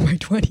problem in my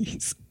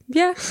 20s.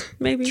 Yeah,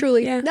 maybe.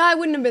 Truly. Yeah. No, I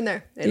wouldn't have been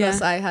there unless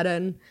Yeah. I had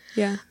an...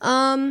 Yeah.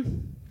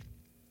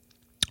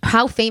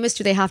 How famous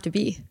do they have to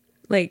be?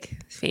 Like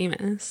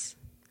famous.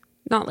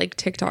 Not like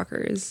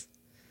TikTokers.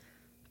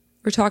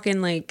 We're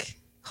talking like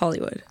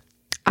Hollywood.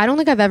 I don't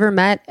think I've ever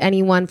met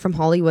anyone from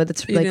Hollywood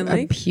that's like didn't a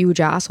like? huge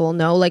asshole.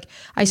 No, like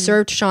I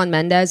served Shawn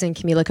Mendes and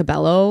Camila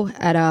Cabello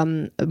at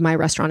my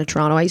restaurant in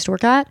Toronto I used to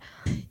work at.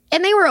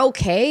 And they were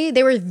okay.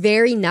 They were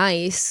very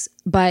nice,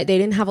 but they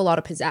didn't have a lot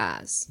of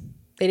pizzazz.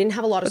 They didn't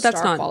have a lot of But that's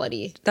star not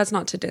quality. That's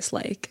not to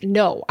dislike.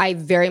 No, I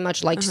very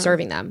much liked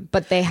serving them,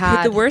 but they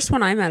had The worst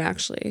one I met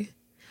actually.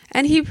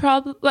 And he's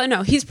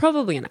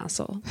probably an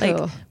asshole. Like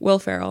Who? Will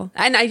Ferrell.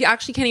 And I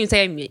actually can't even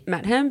say I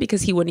met him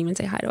because he wouldn't even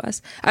say hi to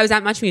us. I was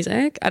at Much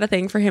Music at a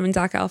thing for him and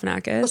Zach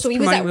Galifianakis. so he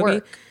was at promoting a movie.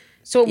 work.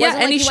 So it wasn't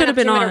and like he he should went have up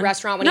to been him on at a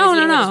restaurant when no, he was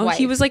eating no, with his no. wife.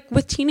 He was like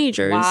with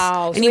teenagers.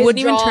 Wow. And So he his wouldn't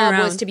even turn job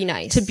around was to be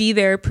nice. to be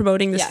there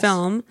promoting this Yes.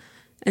 film.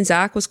 And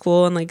Zach was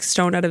cool and like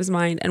stoned out of his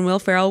mind. And Will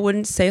Ferrell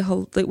wouldn't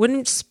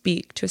wouldn't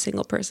speak to a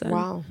single person.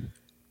 Wow.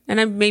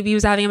 And maybe he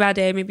was having a bad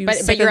day. Maybe he was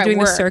But sick you're of at doing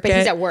the work. circuit. But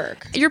he's at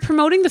work. You're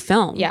promoting the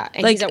film. Yeah,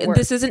 and like he's at work.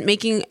 this isn't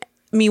making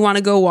me want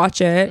to go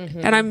watch it.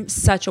 And I'm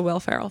such a Will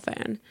Ferrell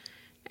fan.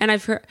 And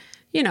I've heard,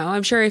 you know,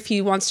 I'm sure if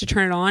he wants to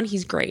turn it on,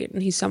 he's great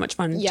and he's so much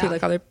fun Yeah. too.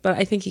 Like but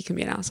I think he can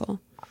be an asshole.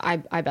 I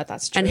bet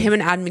that's true. And him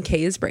and Adam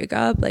McKay's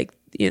breakup, like,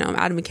 you know,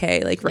 Adam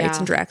McKay like writes Yeah.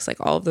 and directs like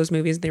all of those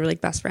movies. They were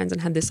like best friends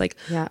and had this like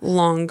Yeah.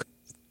 long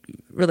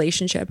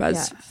relationship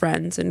as Yeah.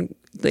 friends, and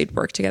they'd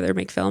work together,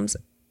 make films.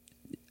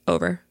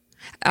 Over.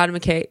 Adam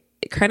McKay,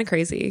 kind of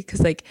crazy because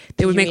like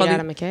they would you make all meet these,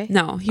 Adam McKay?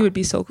 No, he would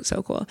be so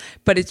cool.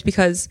 But it's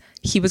because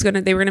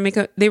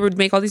they would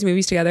make all these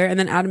movies together, and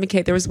then Adam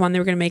McKay, there was one they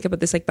were gonna make about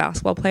this like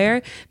basketball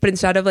player, but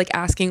instead of like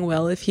asking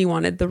Will if he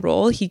wanted the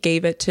role, he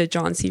gave it to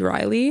John C.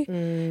 Reilly,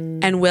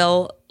 and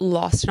Will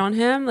lost it on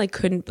him, like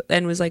couldn't,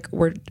 and was like,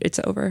 it's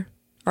over.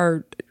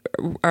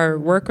 Our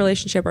work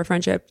relationship, our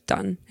friendship,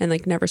 done, and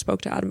like never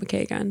spoke to Adam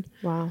McKay again.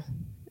 Wow.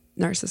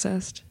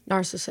 Narcissist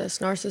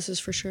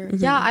For sure.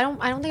 Yeah, I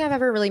don't think I've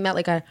ever really met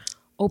like a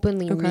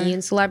openly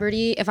mean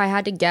celebrity. If I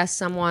had to guess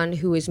someone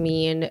who is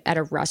mean at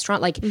a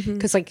restaurant, like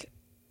because like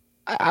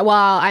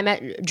I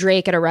met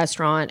Drake at a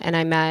restaurant and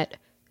I met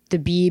the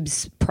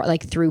Biebs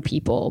like through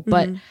people,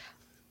 but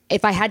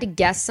if I had to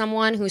guess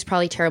someone who's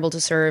probably terrible to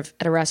serve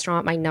at a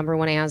restaurant, my number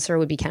one answer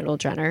would be Kendall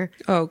Jenner.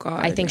 Oh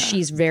God, I think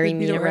she's very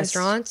mean at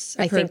restaurants.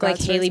 I think like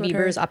Hailey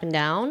Bieber is up and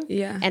down,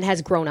 and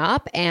has grown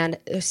up and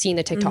seen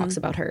the TikToks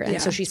about her, and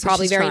so she's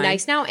probably very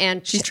nice now,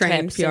 and she's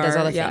trained PR, and does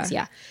other things.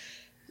 Yeah,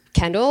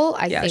 Kendall,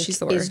 I think she's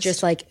the is worst.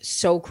 just like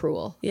so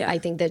cruel. Yeah. I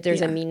think that there's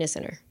a meanness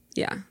in her.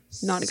 Yeah,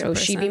 not a good So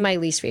person. she'd be my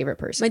least favorite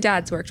person. My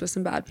dad's worked with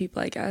some bad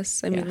people, I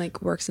guess. I mean,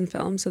 like works in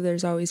film, so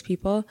there's always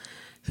people.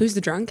 Who's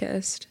the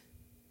drunkest?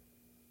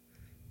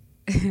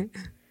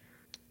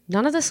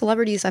 None of the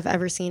celebrities I've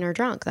ever seen are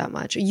drunk that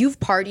much. You've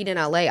partied in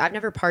LA. I've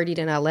never partied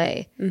in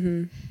LA.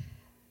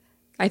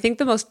 I think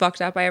the most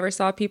fucked up I ever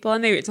saw people,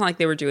 and it's not like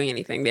they were doing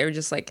anything. They were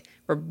just like,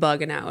 were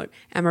bugging out.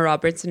 Emma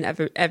Roberts and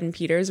Evan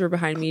Peters were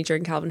behind me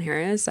during Calvin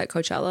Harris at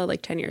Coachella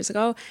like 10 years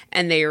ago,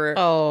 and they were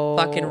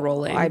fucking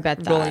rolling. I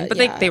bet that, rolling.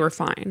 But they were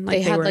fine. Like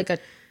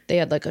they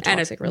had like a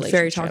toxic and a relationship.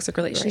 very toxic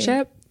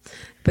relationship. Right?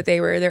 But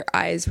their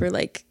eyes were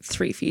like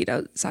 3 feet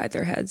outside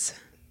their heads.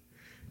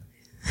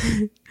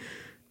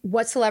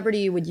 What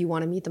celebrity would you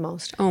want to meet the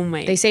most? Oh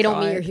my! They say God.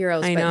 don't meet your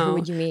heroes, but who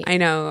would you meet? I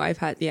know. I've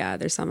had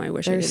there's some I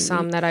wish I didn't There's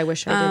some meet. that I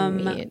wish I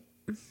didn't meet.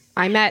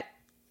 I met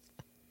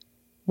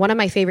one of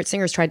my favorite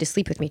singers tried to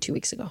sleep with me 2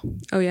 weeks ago.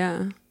 Oh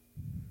yeah.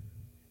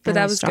 But And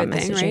that I was a stopped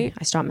good thing, messaging. right?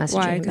 I stopped messaging.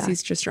 Why? him Because back.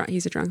 he's just drunk.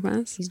 He's a drunk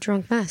mess. He's a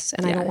drunk mess,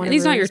 and I don't want to. And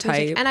he's not your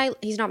type.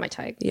 He's not my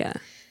type. Yeah.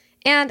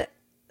 And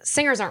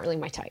singers aren't really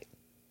my type.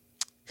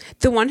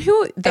 The one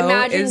who though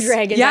Imagine is,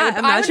 Dragons. Yeah,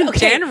 Imagine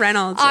Dan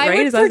Reynolds. I right?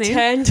 would Is that his name?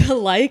 pretend to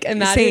like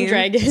Imagine Same,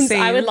 Dragons. same.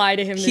 I would lie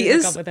to him. He to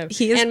is- hook up with him.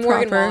 he is and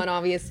Morgan proper. Wallen,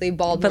 obviously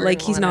bald. But Morgan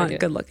like he's Wallen, I not do.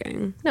 good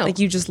looking. No. Like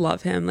you just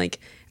love him. Like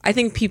I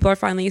think people are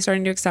finally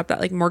starting to accept that.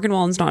 Like Morgan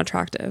Wallen's not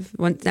attractive.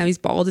 Now he's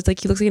bald. It's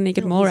like he looks like a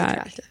naked mole He's rat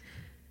attractive.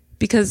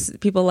 because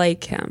people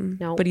like him.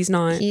 No, but he's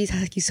not.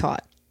 He's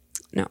hot.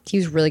 No,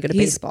 He's really good at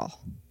baseball.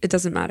 it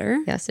doesn't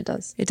matter. Yes, it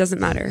does. It doesn't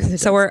matter.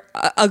 So are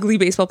ugly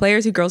baseball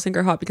players who girls think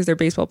are hot because they're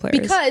baseball players.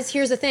 Because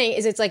here's the thing: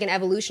 is it's like an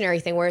evolutionary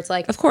thing where it's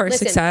like, Of course,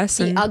 listen, success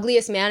The and-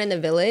 ugliest man in the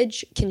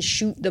village can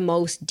shoot the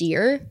most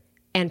deer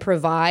and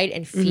provide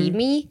and feed Mm-hmm.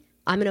 me.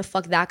 I'm gonna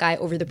fuck that guy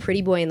over the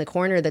pretty boy in the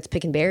corner that's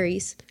picking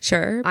berries.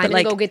 Sure, I'm but gonna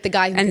like go get the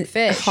guy who and can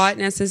fish.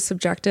 Hotness is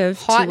subjective.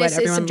 to Hotness what is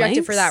everyone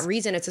subjective for likes. that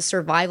reason. It's a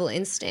survival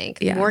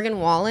instinct. Yeah. Morgan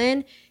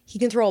Wallen, he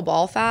can throw a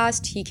ball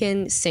fast. He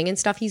can sing and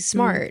stuff. He's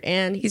smart.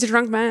 And He's a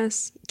drunk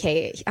mess.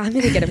 okay, I'm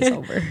gonna get him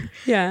sober.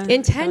 Yeah.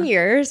 In 10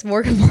 years,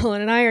 Morgan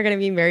Wallen and I are gonna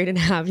be married and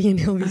happy, and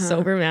he'll be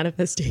sober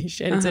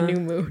manifestation. It's a new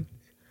moon.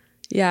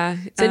 Yeah,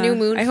 it's a new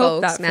moon, I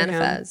hope folks. that for him.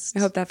 Manifest. I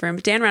hope that for him.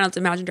 But Dan Reynolds,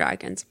 Imagine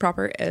Dragons,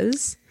 proper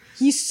is.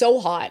 He's so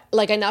hot.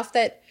 Like enough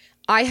that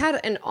I had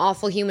an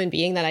awful human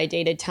being that I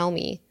dated tell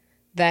me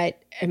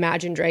that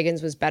Imagine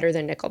Dragons was better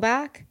than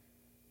Nickelback.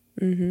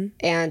 Mm-hmm.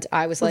 And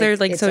I was like, they're,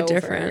 like, it's so over.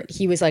 different.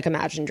 He was like,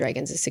 Imagine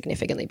Dragons is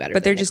significantly better,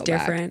 But than they're just Nickelback.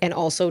 different. And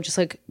also just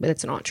like, but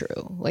it's not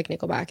true. Like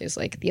Nickelback is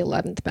like the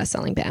 11th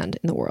best-selling band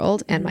in the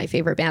world Mm-hmm. and my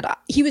favorite band.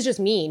 He was just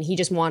mean. He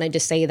just wanted to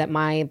say that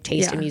my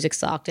taste in Yeah. music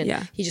sucked, and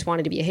Yeah. he just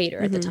wanted to be a hater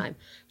at the time.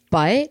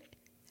 But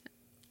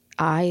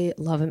I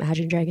love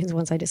Imagine Dragons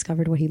once I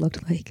discovered what he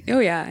looked like. Oh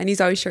yeah, and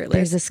he's always shirtless.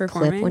 There's this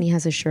performing. clip when he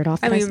has his shirt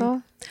off that I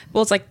saw.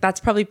 Well, it's like that's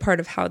probably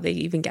part of how they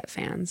even get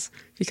fans.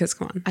 Because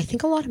come on, I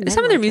think a lot of men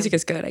some of their like music him.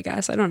 is good. I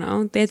guess I don't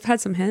know. They've had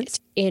some hits.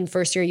 In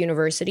first year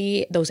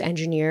university, those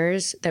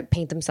engineers that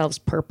paint themselves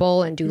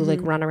purple and do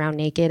like run around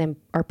naked and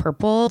are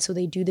purple. So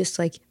they do this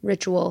like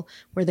ritual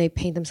where they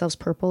paint themselves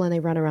purple and they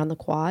run around the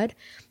quad.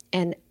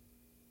 And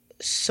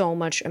so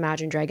much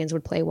Imagine Dragons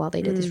would play while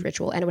they did this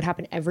ritual, and it would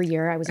happen every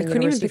year. I was in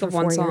Couldn't even university think for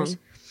of one 4 years.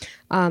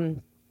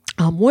 song.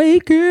 I'm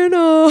waking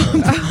up,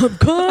 I'm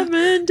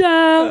coming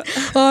thunder.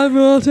 I'm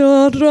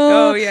not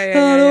Oh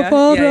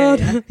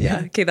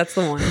yeah. Okay, that's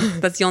the one.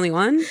 That's the only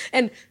one.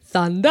 And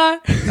thunder.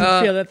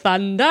 Feel the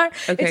thunder.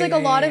 Okay, It's like a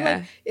lot of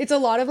like. It's a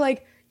lot of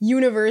like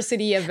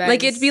university events.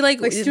 Like it'd be like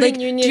student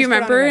unions do you put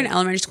on remember in events.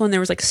 elementary school when there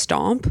was like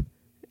Stomp?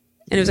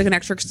 And it was like an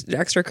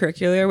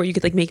extracurricular where you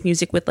could like make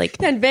music with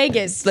like in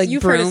Vegas, like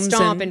you've heard of brooms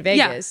Stomp and- in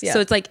Vegas. Yeah. So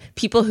it's like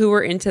people who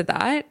were into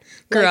that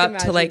grew Like up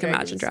to like Imagine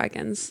Imagine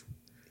Dragons.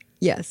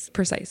 yes,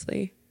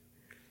 Precisely.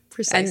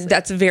 precisely. And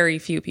that's very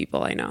few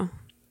people I know.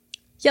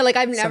 Yeah, like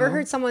I've never So-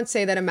 heard someone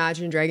say that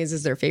Imagine Dragons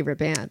is their favorite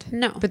band.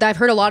 No. But I've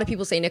heard a lot of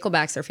people say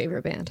Nickelback's their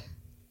favorite band.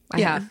 I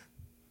have.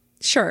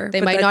 Sure. They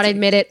but might not that's-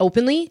 admit it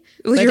openly.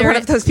 Well, but you're they're one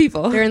in- of those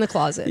people. They're in the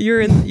closet.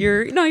 You're out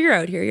here.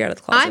 You're out of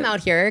the closet. I'm out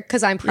here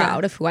because I'm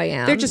proud of who I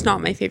am. They're just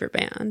not my favorite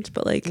band,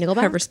 but like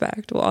Nickelback? have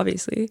respect. Well,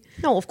 obviously.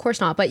 no, of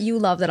course not. But you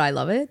love that I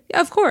love it. Yeah,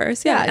 of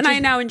course. Yeah. Yeah, and I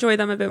just- now enjoy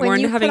them a bit when more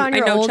and you put having on I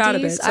your know Chad a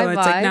bit. oldies, So I it's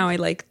like vibe. now I'm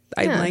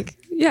Yeah. like,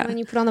 yeah. When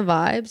you put on the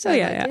vibes. Oh I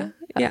yeah, like yeah, you.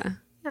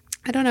 yeah.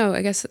 I don't know.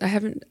 I guess I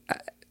haven't.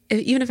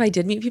 Even if I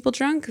did meet people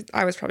drunk,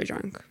 I was probably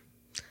drunk.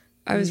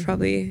 I was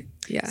probably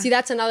See,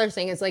 that's another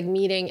thing. It's like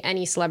meeting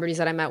any celebrities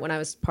that I met when I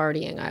was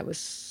partying.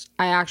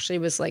 I actually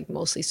was like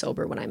mostly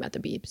sober when I met the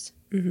Biebs.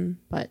 Mm-hmm.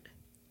 But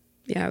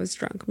I was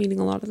drunk meeting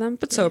a lot of them,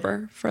 but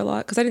sober for a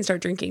lot because I didn't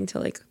start drinking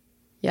till like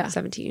yeah,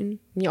 17.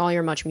 all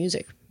your Much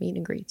Music meet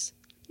and greets.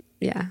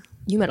 Yeah.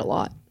 You met a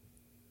lot.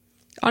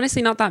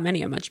 Honestly, not that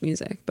many at Much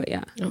Music, but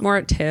yeah, more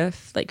at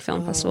TIFF, like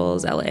film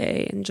festivals,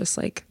 LA, and just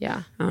like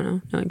Yeah. I don't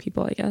know, knowing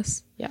people. I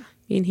guess Yeah.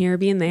 being here,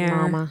 being there,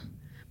 Mama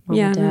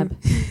yeah, Deb.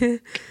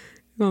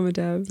 Mama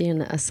Deb.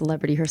 Being a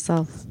celebrity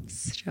herself.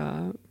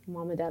 Stop.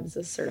 Mama Deb's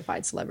a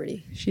certified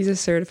celebrity. She's a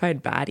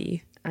certified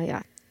baddie.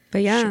 Yeah.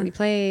 But yeah, Should we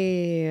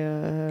play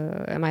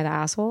Am I the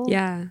Asshole?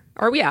 yeah.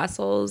 Are we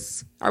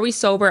assholes? Are we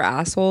sober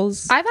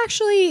assholes?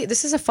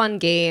 This is a fun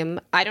game.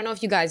 I don't know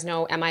if you guys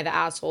know Am I the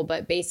Asshole,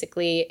 but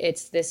basically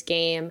it's this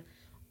game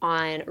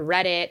on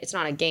Reddit. It's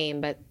not a game,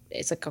 but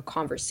it's like a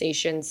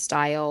conversation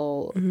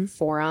style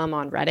forum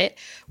on Reddit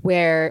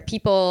where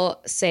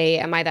people say,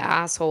 Am I the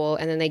asshole?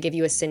 And then they give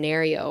you a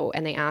scenario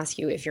and they ask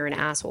you if you're an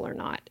asshole or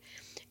not.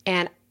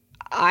 And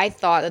I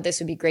thought that this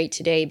would be great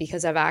today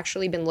because I've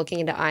actually been looking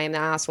into I Am the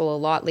Asshole a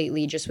lot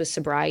lately just with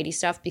sobriety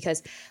stuff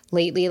because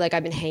lately like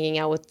I've been hanging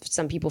out with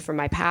some people from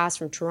my past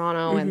from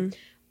Toronto and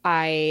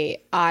I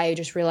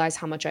just realized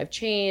how much I've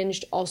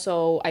changed.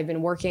 Also, I've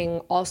been working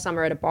all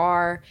summer at a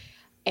bar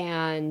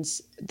and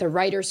the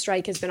writer's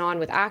strike has been on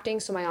with acting,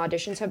 so my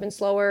auditions have been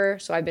slower.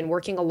 So I've been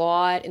working a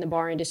lot in the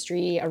bar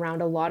industry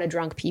around a lot of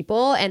drunk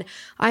people and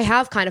I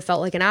have kind of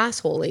felt like an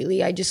asshole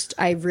lately.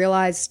 I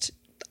realized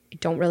I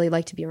don't really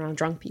like to be around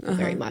drunk people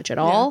very much at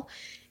all.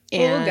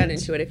 And We'll get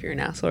into it if you're an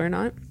asshole or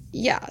not.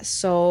 yeah,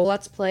 so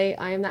let's play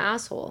I Am the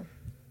Asshole.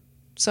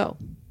 So,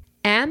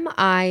 am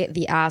I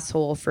the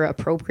asshole for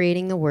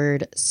appropriating the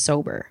word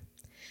sober?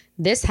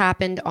 This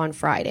happened on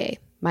Friday.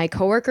 My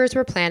coworkers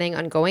were planning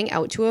on going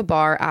out to a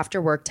bar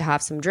after work to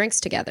have some drinks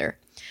together.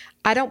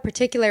 I don't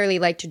particularly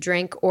like to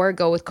drink or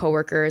go with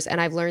coworkers,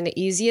 and I've learned the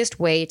easiest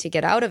way to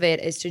get out of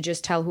it is to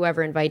just tell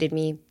whoever invited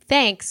me,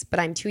 thanks, but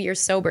I'm 2 years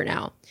sober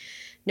now.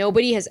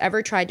 Nobody has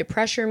ever tried to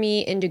pressure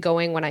me into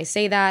going when I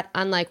say that,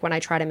 unlike when I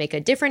try to make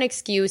a different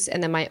excuse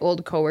and then my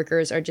old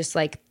coworkers are just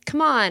like, come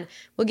on,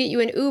 we'll get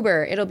you an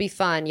Uber, it'll be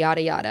fun,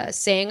 yada yada.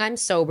 Saying I'm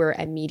sober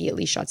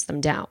immediately shuts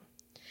them down.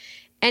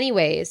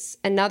 Anyways,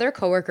 another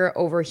coworker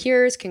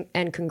overhears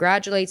and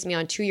congratulates me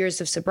on 2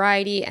 years of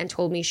sobriety and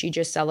told me she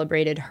just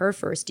celebrated her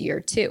first year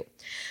too.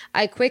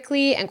 I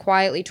quickly and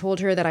quietly told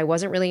her that I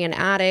wasn't really an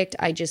addict.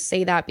 I just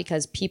say that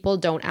because people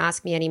don't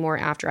ask me anymore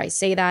after I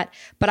say that,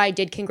 but I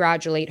did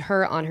congratulate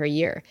her on her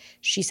year.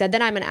 She said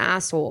that I'm an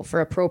asshole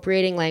for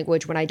appropriating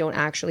language when I don't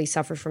actually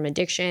suffer from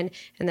addiction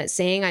and that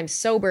saying I'm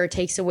sober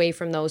takes away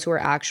from those who are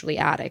actually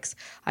addicts.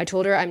 I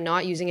told her I'm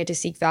not using it to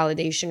seek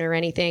validation or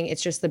anything.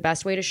 It's just the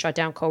best way to shut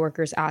down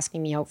coworkers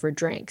asking me out for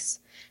drinks.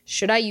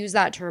 Should I use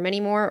that term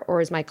anymore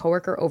or is my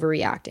coworker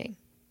overreacting?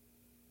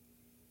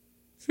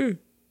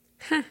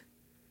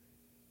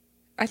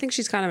 I think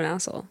she's kind of an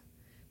asshole,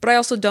 but I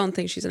also don't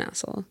think she's an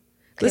asshole.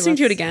 Listening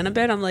to it again a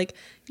bit, I'm like,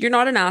 you're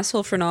not an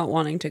asshole for not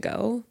wanting to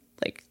go,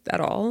 like at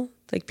all.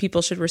 Like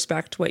people should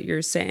respect what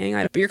you're saying.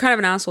 But you're kind of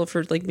an asshole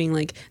for like being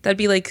like, that'd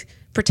be like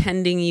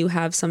pretending you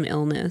have some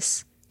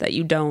illness that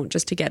you don't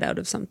just to get out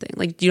of something.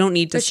 Like you don't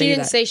need to But say she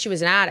didn't that. say she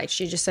was an addict.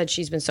 She just said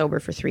she's been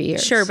sober for 3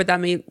 years. Sure, but that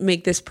may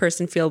make this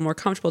person feel more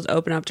comfortable to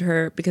open up to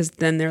her because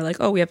then they're like,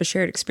 oh, we have a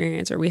shared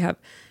experience or we have,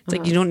 it's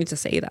like, you don't need to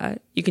say that.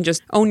 You can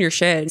just own your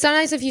shit.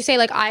 Sometimes if you say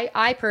like,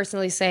 I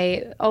personally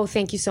say, oh,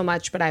 thank you so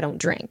much, but I don't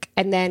drink.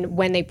 And then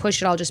when they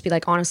push it, I'll just be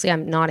like, honestly,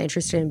 I'm not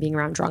interested in being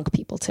around drunk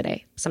people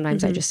today.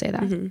 Sometimes I just say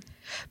that.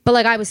 But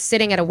like I was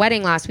sitting at a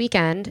wedding last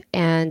weekend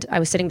and I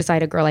was sitting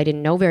beside a girl I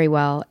didn't know very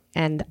well.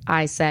 And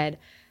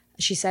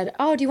she said,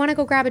 oh, do you want to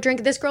go grab a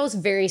drink? This girl is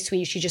very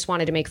sweet. She just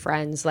wanted to make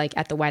friends like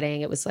at the wedding.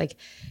 It was like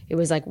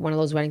one of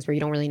those weddings where you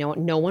don't really know,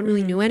 no one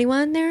really knew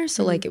anyone there.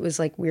 So like, it was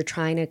like, we were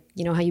trying to,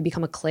 you know how you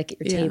become a clique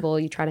at your table,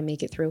 you try to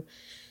make it through.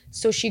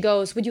 So she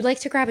goes, would you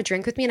like to grab a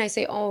drink with me? And I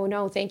say, oh,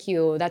 no, thank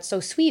you. That's so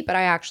sweet, but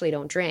I actually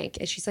don't drink.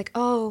 And she's like,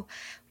 oh,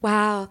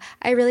 wow,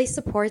 I really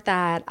support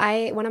that.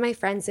 One of my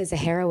friends is a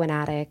heroin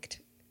addict.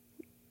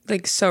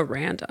 Like so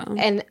random.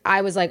 And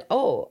I was like,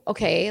 oh,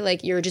 okay.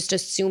 Like you're just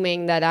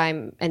assuming that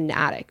I'm an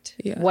addict.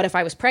 Yeah. What if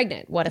I was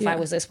pregnant? What if I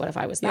was this? What if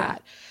I was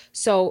that?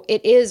 So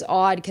it is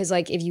odd because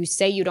like if you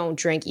say you don't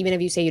drink, even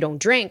if you say you don't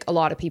drink, a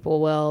lot of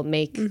people will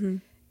make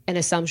an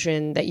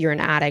assumption that you're an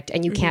addict,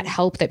 and you can't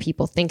help that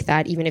people think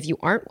that even if you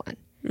aren't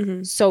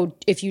one. So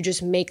if you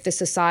just make the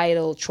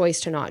societal choice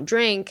to not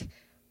drink.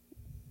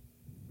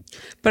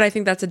 But I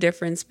think that's a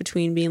difference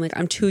between being like,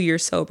 I'm 2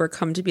 years sober,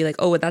 come to be like,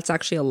 oh, that's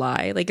actually a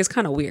lie. Like, it's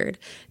kind of weird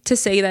to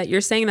say that. You're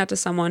saying that to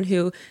someone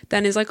who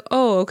then is like,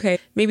 oh, okay,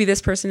 maybe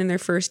this person in their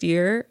first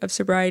year of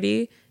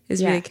sobriety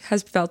is like,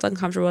 has felt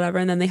uncomfortable, whatever.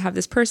 And then they have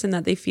this person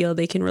that they feel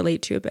they can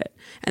relate to a bit.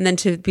 And then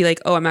to be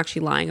like, oh, I'm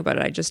actually lying about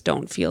it. I just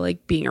don't feel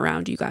like being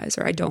around you guys,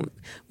 or I don't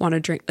want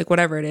to drink, like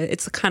whatever it is.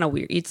 It's kind of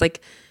weird. It's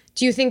like,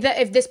 do you think that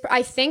if this,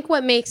 I think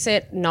what makes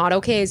it not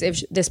okay is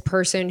if this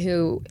person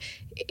who,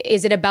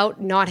 is it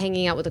about not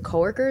hanging out with the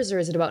coworkers, or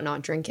is it about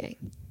not drinking?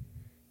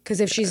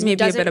 Because if she's maybe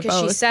doesn't, a bit of because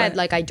she both, said but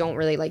like, I don't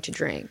really like to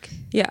drink.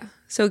 Yeah.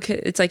 So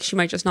it's like she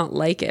might just not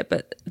like it,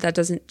 but that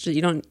doesn't,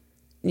 you don't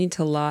need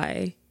to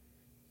lie.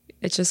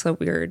 It's just so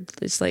weird.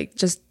 It's like,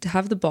 just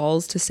have the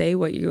balls to say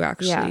what you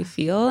actually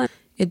feel.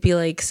 It'd be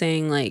like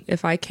saying like,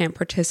 if I can't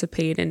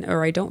participate in,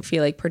 or I don't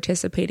feel like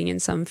participating in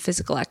some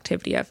physical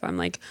activity, if I'm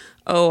like,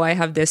 oh, I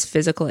have this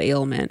physical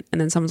ailment, and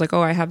then someone's like,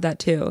 oh, I have that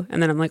too.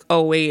 And then I'm like,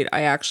 oh, wait,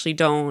 I actually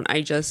don't.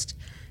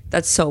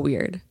 That's so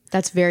weird.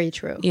 That's very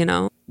true. You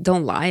know,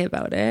 don't lie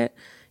about it.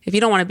 If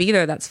you don't want to be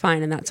there, that's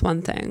fine. And that's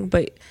one thing.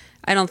 But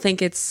I don't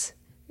think it's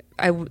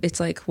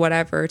like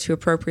whatever to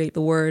appropriate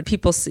the word.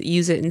 People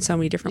use it in so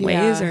many different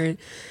ways, or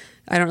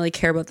I don't really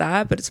care about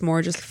that, but it's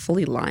more just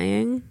fully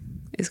lying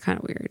is kind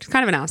of weird. It's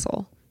kind of an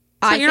asshole.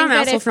 So I you're not think an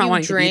that asshole if for not you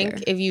wanting to be drink,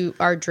 there. if you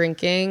are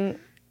drinking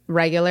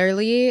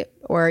regularly,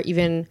 or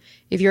even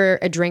if you're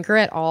a drinker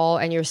at all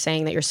and you're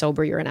saying that you're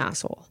sober, you're an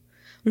asshole.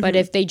 But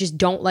if they just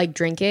don't like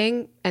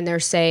drinking and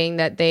they're saying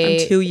that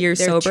I'm 2 years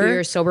they're sober. 2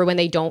 years sober when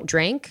they don't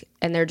drink,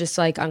 and they're just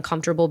like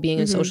uncomfortable being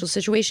in social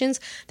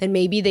situations, then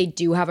maybe they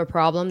do have a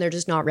problem. They're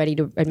just not ready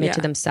to admit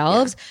to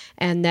themselves,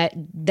 and that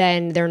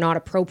then they're not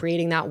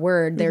appropriating that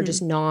word. They're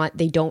just not,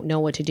 they don't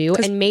know what to do.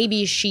 And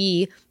maybe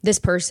this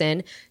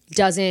person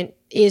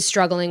is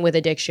struggling with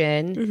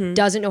addiction,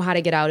 doesn't know how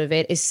to get out of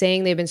it, is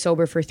saying they've been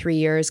sober for 3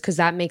 years, because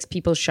that makes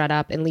people shut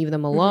up and leave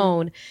them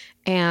alone.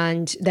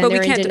 And then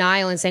they're in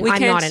denial and saying,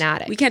 I'm not an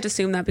addict. We can't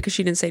assume that because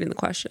she didn't say it in the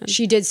question.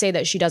 She did say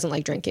that she doesn't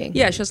like drinking.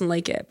 Yeah, she doesn't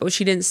like it, but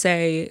she didn't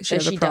say she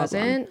has a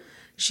problem. Doesn't?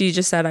 She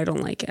just said, I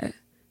don't like it.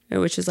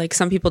 Which is like,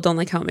 some people don't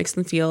like how it makes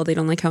them feel. They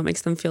don't like how it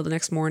makes them feel the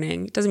next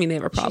morning. It doesn't mean they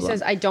have a problem. She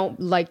says, I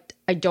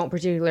don't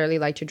particularly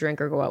like to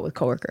drink or go out with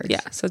coworkers. Yeah.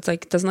 So it's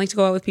like, doesn't like to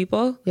go out with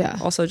people. Yeah.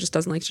 Also just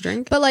doesn't like to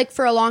drink. But like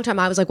for a long time,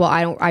 I was like, well,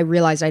 I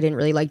realized I didn't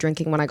really like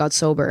drinking when I got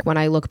sober. When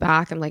I look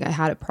back, I'm like, I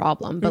had a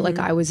problem. But like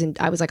I was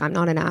like, I'm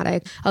not an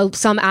addict.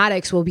 Some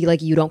addicts will be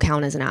like, you don't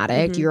count as an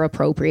addict. You're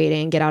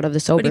appropriating. Get out of the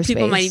sober space.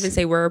 People might even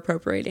say we're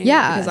appropriating.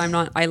 Yeah.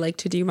 Because I like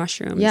to do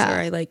mushrooms. Yeah. Or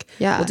I like,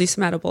 Yeah. we'll do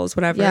some edibles,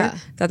 whatever. Yeah.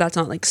 That's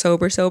not like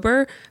sober.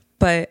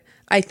 But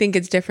I think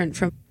it's different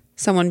from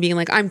someone being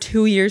like, I'm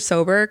 2 years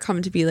sober,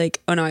 come to be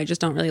like, oh no, I just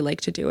don't really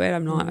like to do it.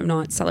 I'm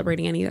not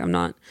celebrating any.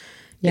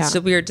 It's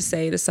so weird to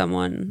say to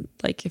someone,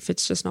 like, if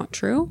it's just not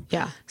true.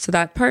 Yeah. So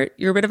that part,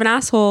 you're a bit of an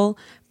asshole,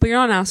 but you're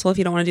not an asshole if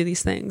you don't want to do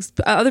these things.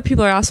 But other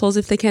people are assholes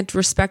if they can't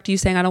respect you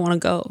saying, I don't want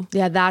to go.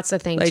 Yeah, that's the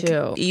thing Like,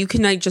 too. you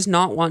can like just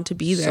not want to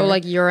be there. So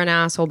like you're an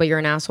asshole, but you're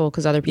an asshole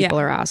because other people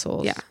Yeah. are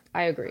assholes. Yeah.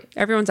 I agree.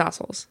 Everyone's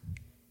assholes.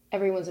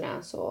 Everyone's an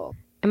asshole.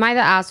 Am I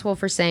the asshole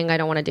for saying I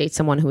don't want to date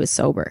someone who is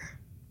sober?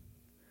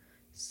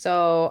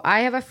 So I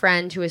have a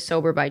friend who is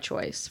sober by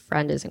choice.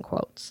 Friend is in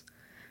quotes.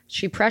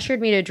 She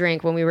pressured me to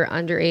drink when we were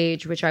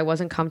underage, which I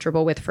wasn't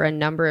comfortable with for a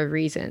number of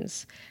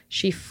reasons.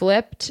 She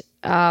flipped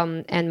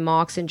and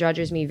mocks and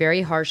judges me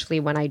very harshly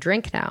when I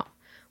drink now.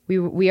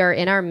 We are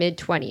in our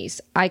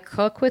mid-20s. I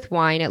cook with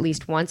wine at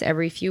least once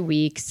every few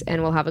weeks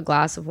and will have a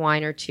glass of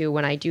wine or two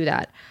when I do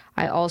that.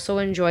 I also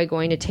enjoy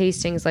going to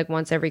tastings like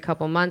once every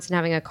couple months and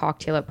having a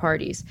cocktail at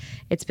parties.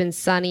 It's been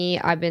sunny.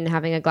 I've been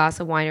having a glass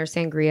of wine or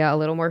sangria a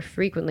little more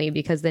frequently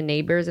because the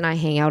neighbors and I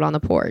hang out on the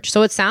porch.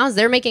 So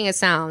they're making it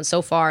sound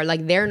so far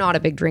like they're not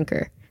a big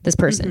drinker, this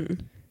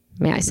person.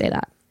 May I say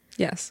that?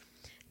 Yes.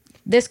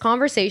 This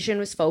conversation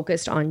was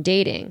focused on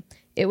dating.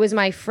 It was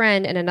my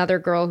friend and another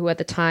girl who at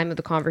the time of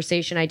the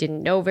conversation I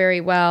didn't know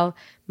very well.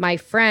 My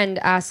friend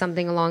asked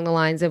something along the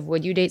lines of,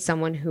 would you date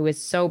someone who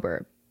is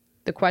sober?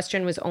 The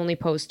question was only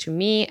posed to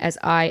me as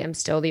I am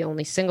still the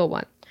only single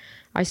one.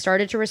 I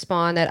started to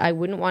respond that I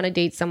wouldn't want to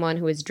date someone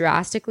who is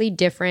drastically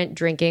different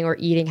drinking or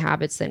eating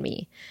habits than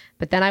me.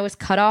 But then I was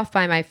cut off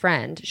by my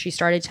friend. She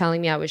started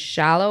telling me I was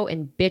shallow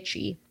and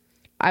bitchy.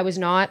 I was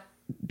not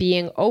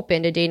being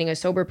open to dating a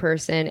sober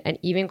person and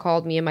even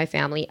called me and my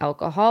family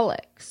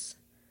alcoholics.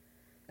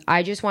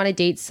 I just want to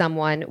date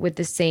someone with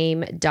the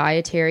same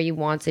dietary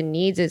wants and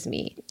needs as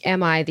me.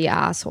 Am I the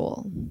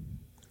asshole?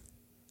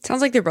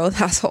 Sounds like they're both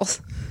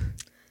assholes.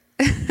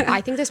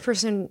 I think this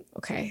person,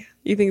 okay.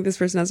 You think this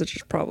person has a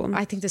problem?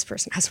 I think this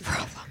person has a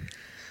problem.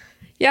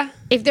 Yeah.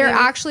 If they're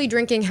actually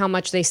drinking how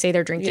much they say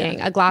they're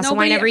drinking, a glass of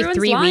wine every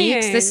 3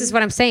 weeks, this is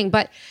what I'm saying.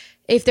 But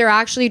if they're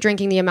actually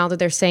drinking the amount that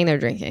they're saying they're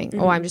drinking,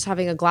 oh, I'm just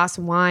having a glass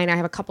of wine. I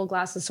have a couple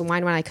glasses of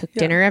wine when I cook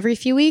dinner every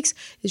few weeks.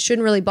 It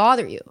shouldn't really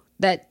bother you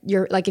that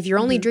you're like, if you're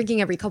only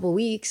drinking every couple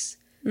weeks,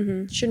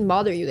 it shouldn't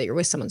bother you that you're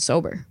with someone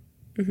sober.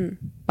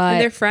 But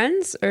they're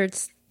friends, or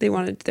they're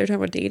talking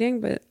about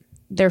dating, but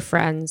they're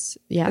friends.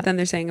 Yeah. But then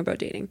they're saying about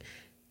dating.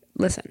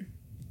 Listen,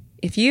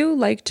 if you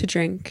like to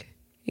drink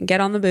and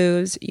get on the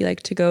booze, you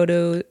like to go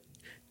to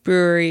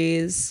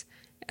breweries,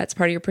 that's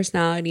part of your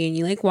personality, and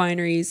you like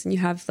wineries, and you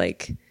have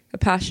like a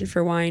passion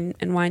for wine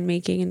and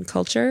winemaking and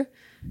culture,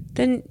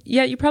 then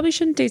yeah, you probably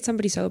shouldn't date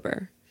somebody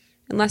sober.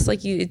 Unless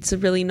like it's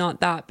really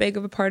not that big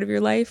of a part of your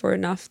life, or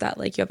enough that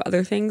like you have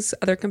other things,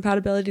 other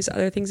compatibilities,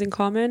 other things in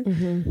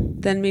common,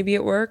 then maybe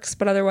it works.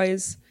 But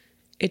otherwise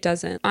it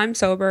doesn't. I'm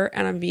sober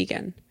and I'm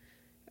vegan.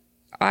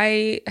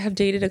 I have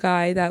dated a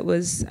guy that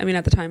was, I mean,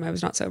 at the time I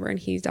was not sober, and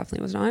he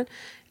definitely was not.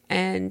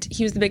 And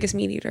he was the biggest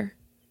meat eater,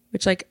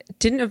 which like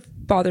didn't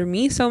bother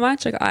me so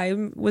much. Like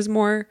I was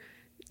more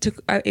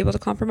able to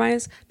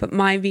compromise, but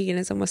my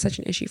veganism was such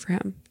an issue for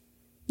him.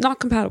 Not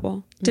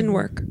compatible. Didn't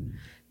work.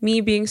 Me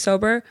being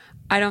sober,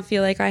 I don't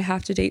feel like I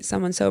have to date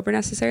someone sober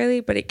necessarily,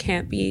 but it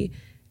can't be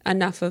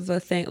enough of a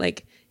thing.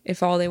 Like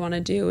if all they want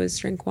to do is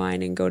drink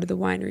wine and go to the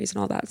wineries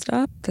and all that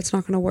stuff, that's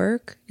not going to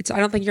work. I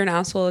don't think you're an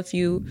asshole if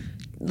you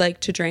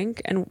like to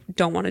drink and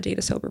don't want to date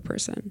a sober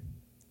person.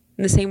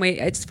 In the same way,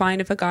 it's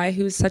fine if a guy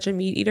who's such a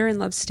meat eater and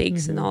loves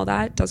steaks and all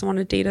that doesn't want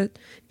to date a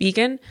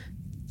vegan.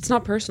 It's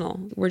not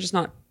personal. We're just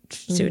not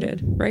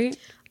suited, right?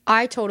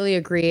 I totally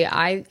agree.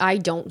 I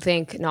don't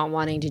think not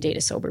wanting to date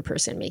a sober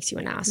person makes you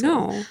an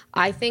asshole. No.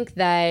 I think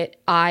that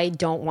I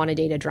don't want to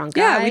date a drunk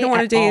guy. Yeah, we don't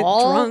want to date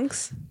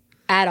drunks.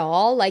 At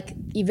all. Like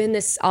even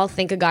this, I'll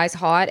think a guy's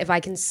hot. If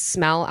I can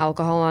smell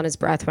alcohol on his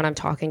breath when I'm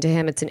talking to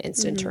him, it's an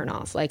instant turn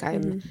off. Like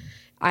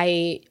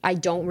I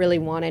don't really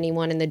want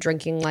anyone in the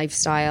drinking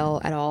lifestyle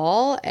at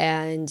all.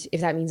 And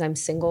if that means I'm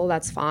single,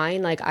 that's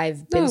fine. Like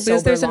I've been sober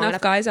because there's long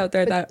enough guys out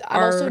there that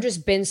I've also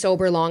just been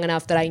sober long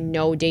enough that I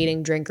know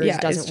dating drinkers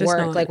doesn't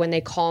work. Like when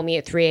they call me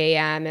at 3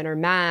 a.m. and are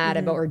mad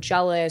about or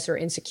jealous or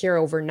insecure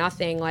over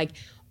nothing, like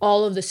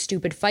all of the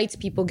stupid fights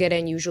people get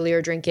in usually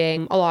are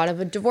drinking. A lot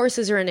of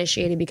divorces are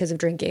initiated because of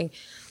drinking.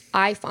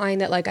 I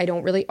find that like I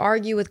don't really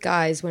argue with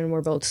guys when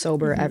we're both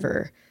sober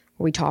ever.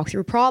 We talk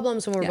through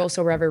problems when we're both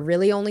sober ever.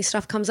 Really only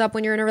stuff comes up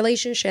when you're in a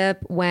relationship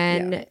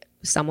when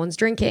someone's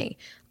drinking.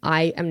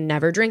 I am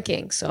never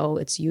drinking, so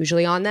it's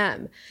usually on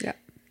them. Yeah.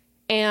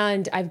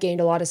 And I've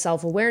gained a lot of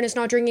self-awareness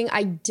not drinking.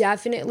 I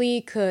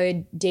definitely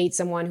could date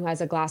someone who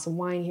has a glass of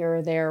wine here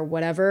or there or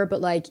whatever,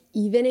 but like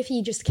even if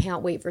he just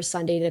can't wait for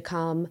Sunday to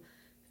come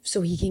so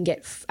he can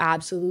get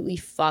absolutely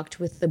fucked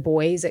with the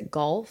boys at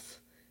golf,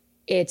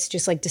 it's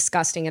just like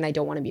disgusting and I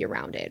don't want to be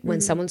around it.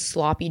 When someone's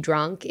sloppy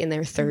drunk in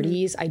their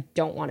 30s, I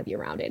don't want to be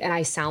around it. And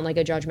I sound like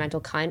a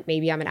judgmental cunt.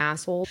 Maybe I'm an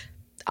asshole.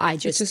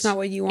 It's just not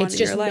what you want in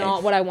your life. It's just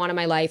not what I want in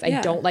my life.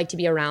 I don't like to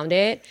be around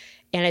it.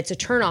 And it's a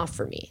turnoff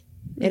for me.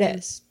 It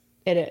is.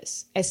 It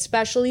is.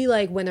 Especially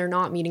like when they're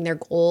not meeting their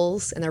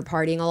goals and they're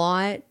partying a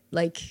lot.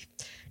 Like,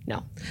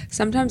 no.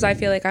 Sometimes I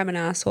feel like I'm an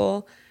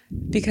asshole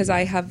because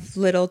I have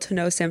little to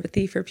no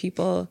sympathy for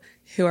people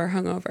who are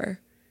hungover.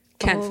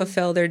 Can't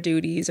fulfill their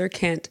duties or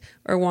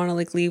want to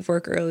like leave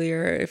work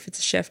earlier if it's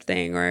a shift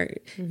thing, or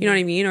you know what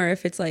I mean, or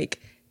if it's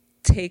like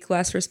take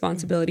less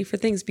responsibility for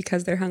things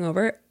because they're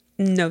hungover.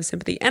 No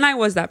sympathy. And I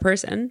was that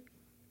person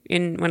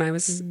when I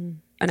was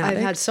an addict. I've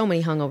had so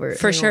many hungovers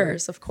for sure,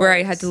 of course, where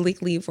I had to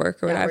leave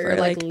work or whatever. Where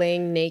you're like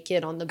laying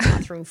naked on the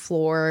bathroom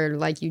floor,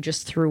 like you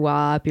just threw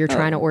up. You're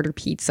trying to order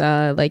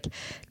pizza, like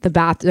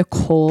the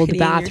cold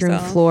bathroom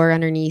floor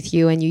underneath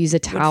you, and you use a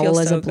towel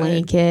as a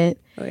blanket. Good.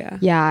 Oh yeah,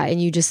 yeah,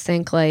 and you just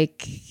think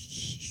like,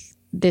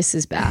 this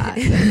is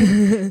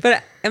bad.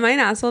 But am I an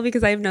asshole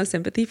because I have no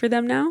sympathy for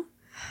them now?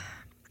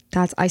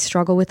 I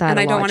struggle with that, and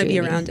I don't want to be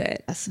around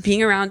it. Yes.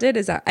 Being around it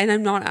is that, and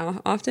I'm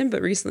not often,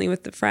 but recently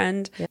with the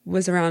friend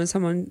was around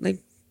someone like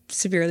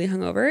severely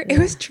hungover. It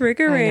was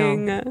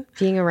triggering.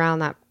 Being around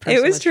that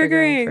person was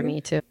triggering for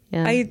me too.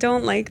 Yeah. I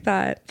don't like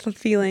that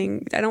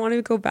feeling. I don't want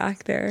to go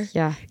back there.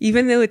 Yeah.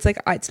 Even though it's like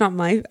it's not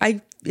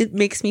it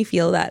makes me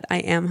feel that I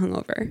am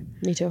hungover.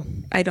 Me too.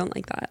 I don't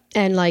like that.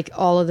 And like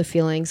all of the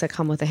feelings that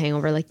come with a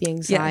hangover, like the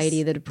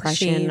anxiety, the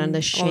depression, and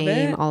the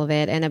shame, all of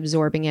it, and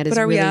absorbing it. But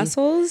are we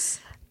assholes?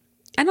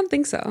 I don't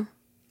think so.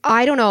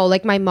 I don't know.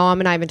 Like my mom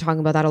and I have been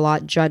talking about that a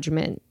lot,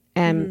 judgment,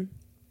 and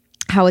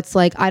how it's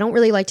like, I don't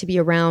really like to be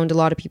around a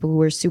lot of people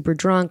who are super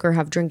drunk or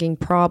have drinking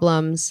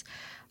problems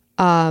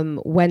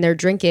when they're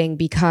drinking,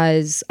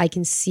 because I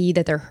can see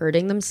that they're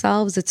hurting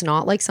themselves. It's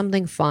not like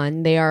something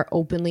fun. They are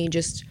openly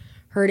just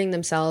hurting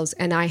themselves,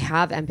 and I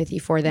have empathy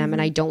for them,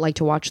 and I don't like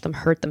to watch them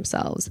hurt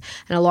themselves.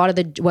 And a lot of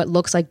the what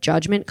looks like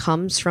judgment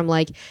comes from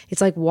like, it's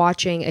like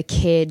watching a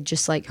kid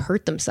just like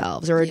hurt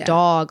themselves, or a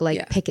dog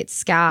like pick its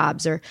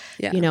scabs, or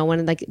you know,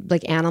 when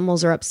like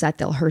animals are upset,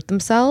 they'll hurt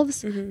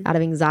themselves out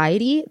of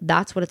anxiety.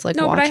 That's what it's like.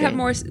 No, watching. but I have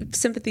more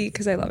sympathy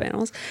because I love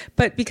animals,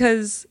 but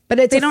because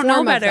it's they a don't know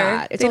form of better.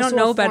 that. It's they also don't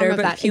know a form better, of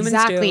but that. humans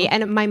exactly. do.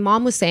 And my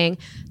mom was saying,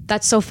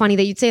 that's so funny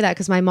that you'd say that,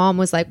 because my mom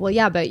was like, well,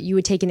 yeah, but you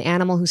would take an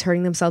animal who's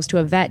hurting themselves to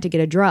a vet to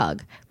get a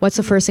drug. What's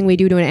the first thing we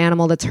do to an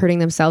animal that's hurting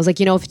themselves? Like,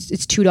 you know, if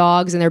it's two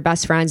dogs and they're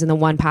best friends and the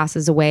one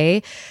passes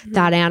away,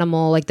 that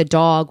animal, like the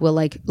dog, will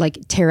like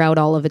tear out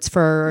all of its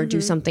fur or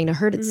do something to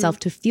hurt itself,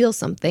 to feel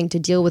something, to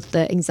deal with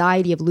the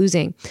anxiety of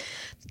losing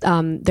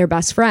their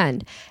best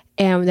friend.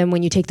 And then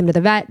when you take them to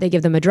the vet, they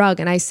give them a drug.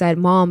 And I said,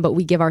 Mom, but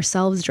we give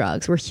ourselves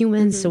drugs. We're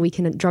humans, so we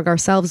can drug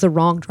ourselves the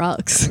wrong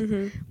drugs.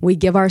 We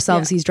give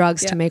ourselves these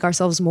drugs to make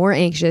ourselves more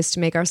anxious, to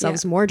make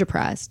ourselves more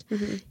depressed,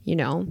 you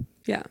know?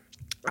 Yeah.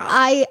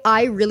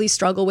 I really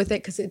struggle with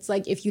it, because it's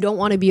like, if you don't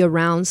want to be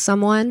around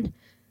someone,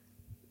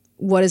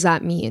 what does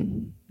that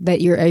mean?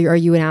 That are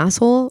you an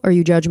asshole? Are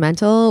you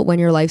judgmental when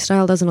your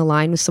lifestyle doesn't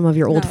align with some of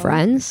your old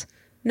friends?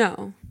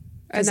 No.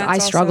 Because I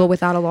struggle with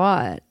that a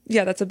lot.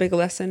 Yeah, that's a big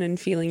lesson and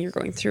feeling you're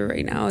going through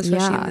right now,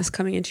 especially in this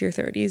coming into your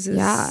 30s.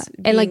 Is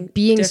and like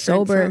being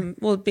sober.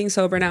 Being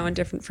sober now and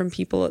different from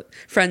people,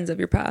 friends of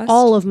your past.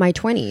 All of my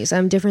 20s.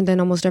 I'm different than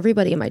almost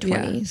everybody in my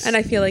 20s. Yeah. And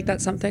I feel like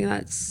that's something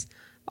that's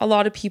a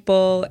lot of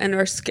people,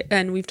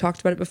 and we've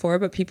talked about it before,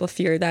 but people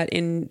fear that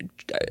in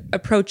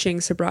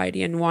approaching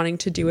sobriety and wanting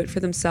to do it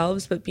for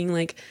themselves, but being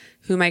like,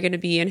 who am I going to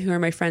be, and who are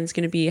my friends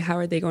going to be? How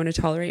are they going to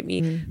tolerate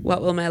me?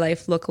 What will my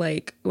life look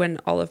like when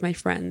all of my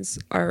friends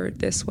are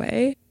this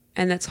way?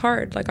 And that's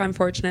hard. Like, I'm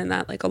fortunate in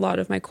that like a lot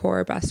of my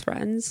core best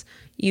friends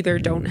either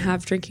don't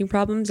have drinking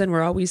problems and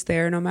we're always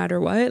there no matter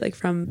what, like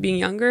from being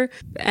younger.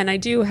 And I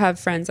do have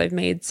friends I've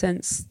made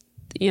since,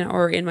 you know,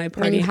 or in my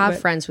party. I mean, you have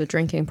friends with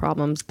drinking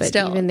problems, but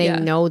still, even they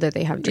know that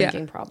they have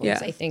drinking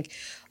problems. I think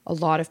a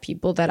lot of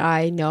people that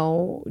I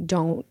know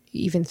don't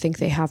even think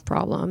they have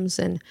problems,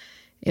 and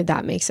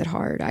that makes it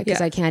hard,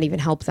 because I can't even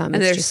help them. And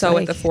it's they're just so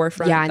like, at the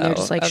forefront. Yeah, and they're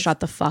just like, shut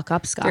the fuck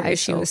up, Sky. Their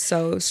issue is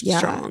so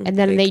strong. And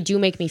then they do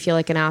make me feel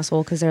like an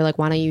asshole, because they're like,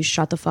 why don't you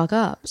shut the fuck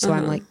up? So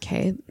I'm like,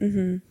 okay.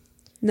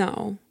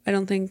 No, I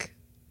don't think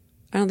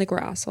we're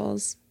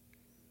assholes.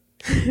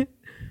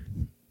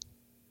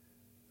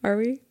 Are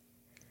we?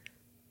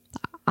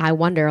 I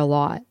wonder a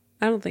lot.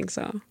 I don't think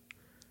so.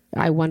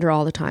 I wonder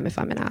all the time if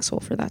I'm an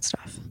asshole for that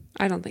stuff.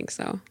 I don't think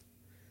so.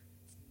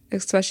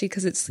 Especially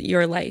because it's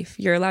your life.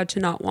 You're allowed to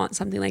not want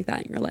something like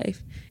that in your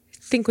life.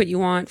 Think what you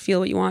want, feel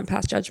what you want,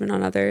 pass judgment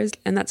on others,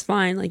 and that's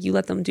fine. Like, you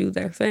let them do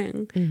their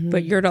thing,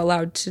 but you're not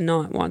allowed to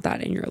not want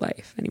that in your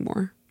life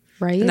anymore.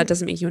 Right. And that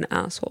doesn't make you an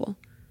asshole.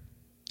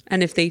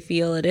 And if they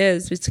feel it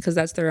is, it's because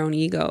that's their own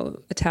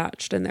ego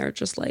attached, and they're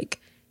just like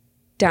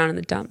down in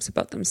the dumps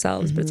about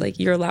themselves. But it's like,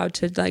 you're allowed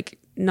to like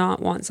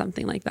not want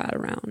something like that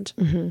around.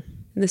 In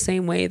the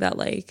same way that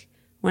like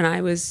when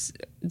I was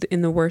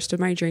in the worst of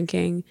my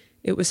drinking,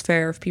 it was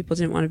fair if people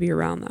didn't want to be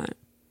around that.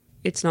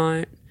 It's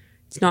not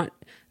an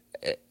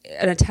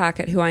attack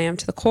at who I am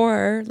to the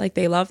core. Like,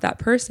 they love that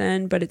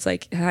person, but it's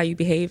like how you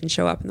behave and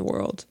show up in the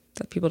world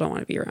that people don't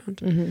want to be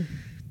around.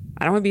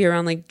 I don't want to be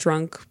around like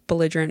drunk,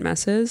 belligerent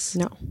messes.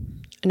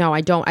 No,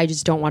 I don't. I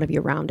just don't want to be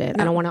around it.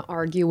 I don't want to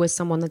argue with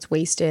someone that's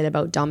wasted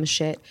about dumb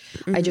shit.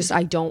 I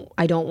don't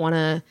want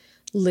to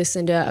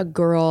listen to a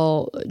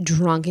girl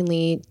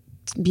drunkenly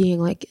being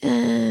like, like,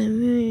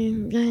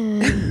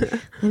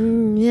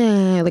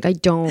 I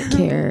don't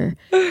care.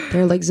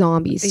 They're like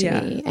zombies to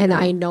me. And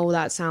I know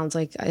that sounds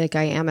like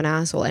I am an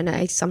asshole. And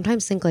I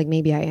sometimes think like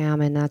maybe I am,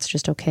 and that's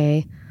just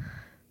okay.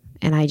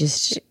 And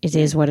it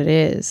is what it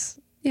is.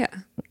 Yeah.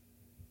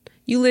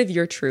 You live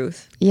your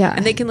truth. Yeah.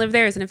 And they can live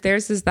theirs. And if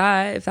theirs is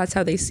that, if that's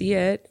how they see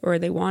it or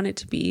they want it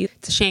to be,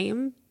 it's a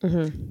shame.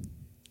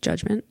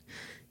 Judgment.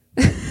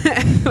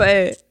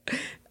 But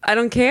I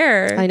don't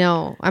care. I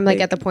know. I'm like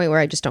at the point where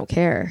I just don't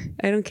care.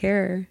 I don't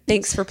care.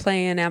 Thanks for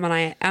playing Am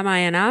I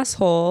an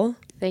Asshole?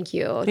 Thank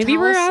you. Maybe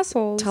we're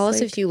assholes. Tell us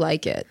if you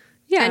like it.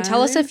 Yeah. And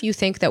tell us if you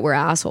think that we're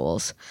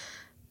assholes.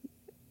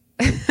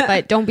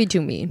 But don't be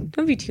too mean.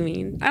 Don't be too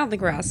mean. I don't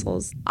think we're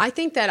assholes. I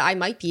think that I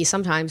might be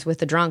sometimes with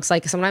the drunks.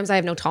 Like, sometimes I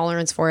have no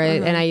tolerance for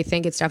it. And I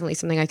think it's definitely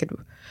something I could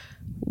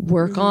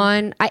work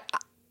on.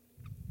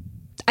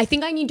 I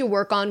think I need to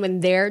work on when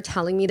they're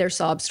telling me their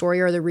sob story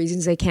or the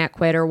reasons they can't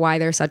quit or why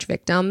they're such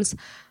victims.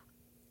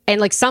 And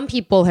like, some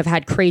people have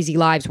had crazy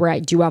lives where I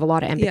do have a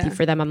lot of empathy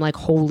for them. I'm like,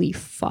 holy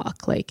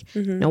fuck. Like,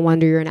 no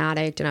wonder you're an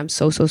addict. And I'm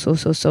so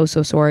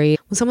sorry.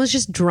 When someone's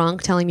just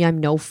drunk telling me I'm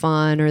no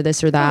fun or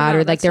this or that,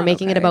 or like they're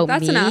making it about me.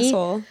 That's an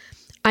asshole.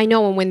 I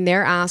know. And when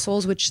they're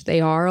assholes, which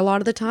they are a lot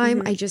of the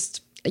time, I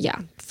just,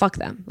 fuck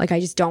them. Like, I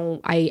just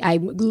don't,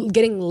 I'm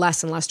getting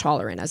less and less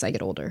tolerant as I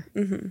get older.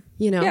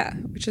 You know? Yeah,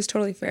 which is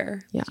totally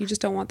fair. Yeah. You just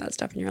don't want that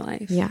stuff in your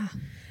life. Yeah.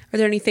 Are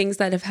there any things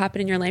that have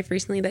happened in your life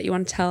recently that you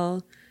want to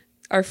tell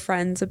our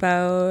friends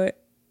about?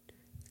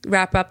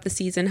 Wrap up the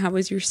season. How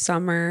was your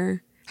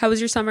summer? How was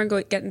your summer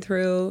getting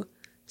through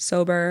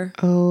sober?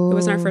 Oh, It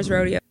wasn't our first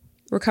rodeo.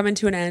 We're coming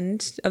to an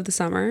end of the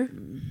summer.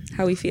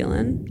 How we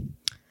feeling?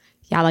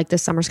 yeah, like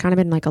this summer's kind of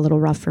been like a little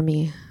rough for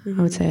me,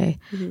 I would say.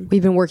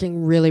 We've been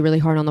working really, really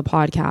hard on the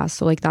podcast.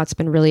 So like that's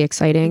been really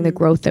exciting. The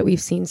growth that we've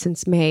seen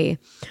since May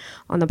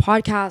on the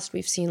podcast,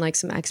 we've seen like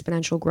some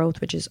exponential growth,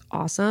 which is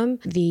awesome.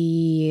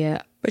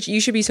 But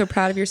you should be so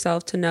proud of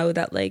yourself to know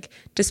that, like,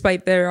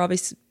 despite there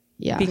obviously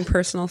being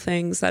personal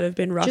things that have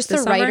been rough just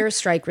this the summer, writer's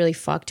strike really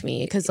fucked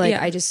me because like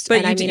I just, but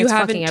and I mean, you it's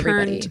haven't fucking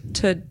everybody. turned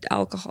to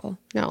alcohol.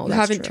 No, you that's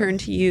haven't true.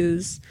 turned to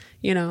use,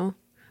 you know,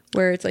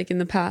 where it's like in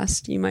the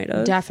past you might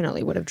have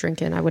Definitely would have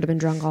drinking. I would have been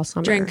drunk all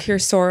summer. drink your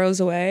sorrows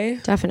away.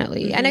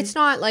 Definitely. And it's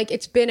not like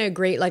it's been a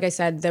great, like I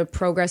said, the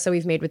progress that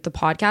we've made with the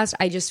podcast.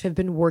 I just have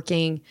been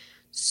working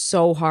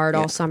so hard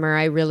all summer.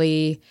 I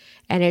really,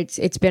 and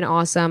it's been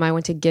awesome. I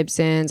went to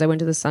Gibson's. I went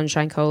to the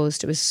Sunshine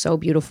Coast. It was so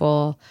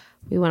beautiful.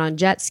 We went on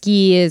jet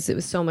skis. It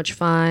was so much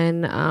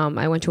fun.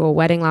 I went to a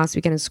wedding last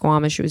weekend in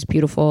Squamish. It was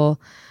beautiful.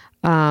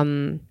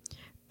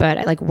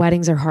 But like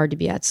weddings are hard to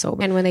be at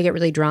sober. And when they get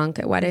really drunk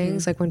at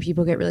weddings, like when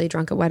people get really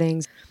drunk at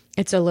weddings,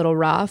 it's a little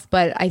rough.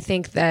 But I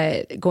think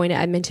that going to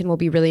Edmonton will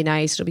be really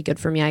nice. It'll be good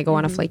for me. I go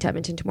on a flight to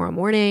Edmonton tomorrow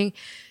morning.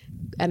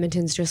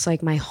 Edmonton's just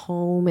like my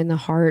home in the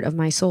heart of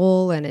my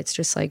soul. And it's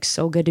just like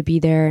so good to be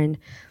there and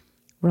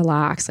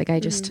relax. Like I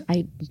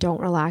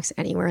don't relax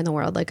anywhere in the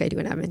world like I do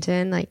in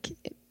Edmonton. Like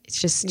it's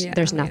just,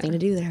 there's nothing to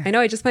do there. I know.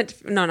 I just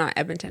went, no, not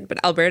Edmonton,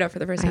 but Alberta for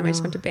the first time. I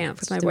just went to Banff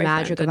with my The boyfriend.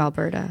 magic of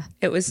Alberta.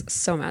 It was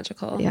so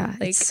magical. Yeah,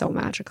 like, it's so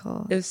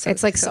magical. It was so,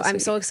 it's like so I'm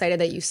sweet. so excited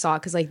that you saw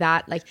because like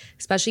that, like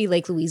especially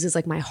Lake Louise is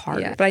like my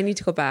heart. Yeah, but I need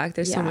to go back.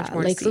 There's so much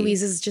more. Lake to see.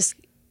 Louise is just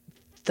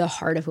the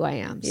heart of who I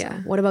am. So. Yeah.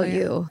 What about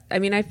you? I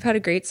mean, I've had a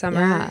great summer.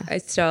 Yeah.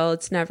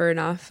 It's never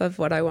enough of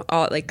what I want.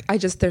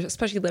 There's,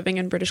 especially living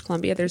in British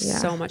Columbia, there's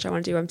so much I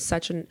want to do. I'm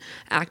such an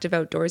active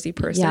outdoorsy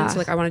person. Yeah. So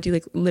like I want to do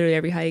like literally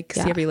every hike,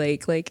 see every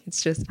lake. Like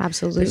it's just,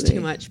 Absolutely. there's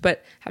too much,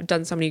 but I've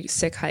done so many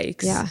sick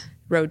hikes. Yeah.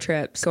 Road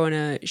trips, going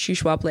to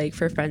Shuswap Lake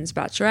for a friend's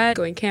bachelorette,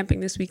 going camping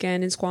this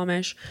weekend in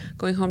Squamish,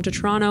 going home to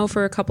Toronto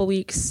for a couple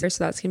weeks. So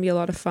that's going to be a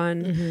lot of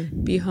fun.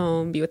 Be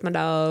home, be with my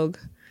dog,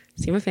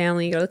 see my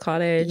family, go to the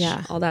cottage,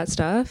 all that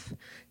stuff.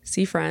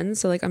 See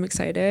friends. So like I'm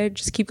excited.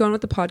 Just keep going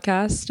with the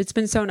podcast. It's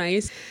been so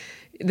nice.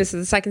 This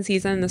is the second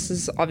season. This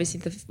is obviously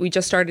we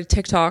just started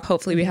TikTok.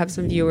 Hopefully we have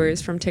some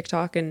viewers from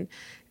TikTok, and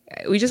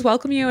we just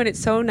welcome you. And it's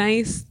so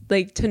nice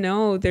like to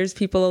know there's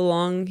people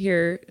along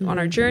here on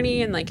our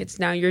journey, and like it's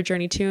now your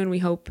journey too. And we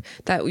hope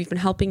that we've been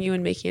helping you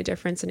and making a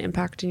difference and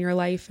impact in your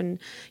life. And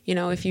you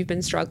know, if you've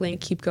been struggling,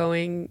 keep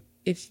going.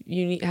 If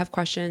you have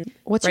questions,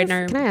 Can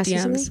I ask you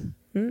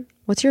something?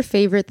 What's your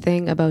favorite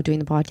thing about doing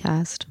the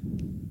podcast?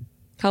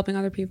 Helping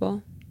other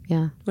people.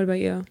 Yeah. What about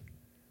you?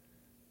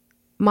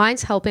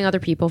 Mine's helping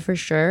other people for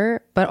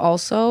sure. But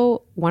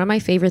also one of my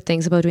favorite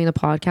things about doing the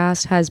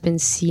podcast has been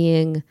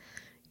seeing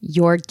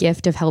your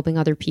gift of helping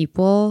other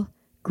people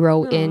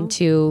grow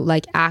into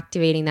like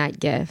activating that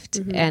gift.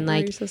 And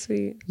like you're so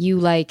sweet.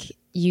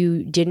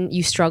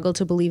 you struggled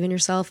to believe in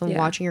yourself and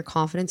watching your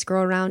confidence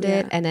grow around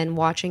it. And then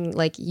watching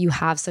like you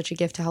have such a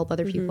gift to help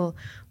other people,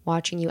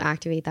 watching you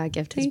activate that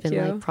gift has been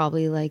like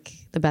probably like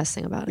the best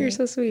thing about it. You're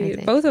so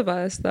sweet. Both of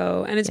us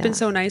though. And it's been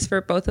so nice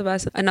for both of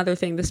us. Another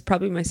thing, this is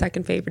probably my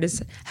second favorite,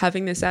 is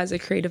having this as a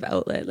creative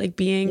outlet, like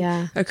being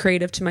a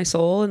creative to my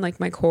soul and like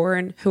my core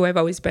and who I've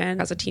always been.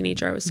 As a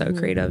teenager, I was so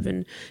creative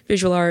in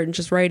visual art and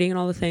just writing and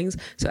all the things.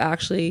 So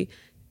actually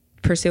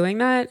pursuing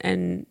that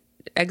and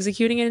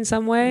executing it in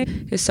some way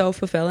is so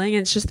fulfilling,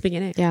 and it's just the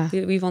beginning.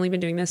 We've only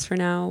been doing this for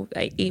now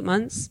like 8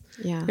 months,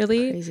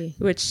 really, crazy.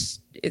 Which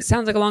it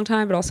sounds like a long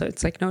time, but also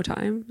it's like no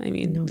time. I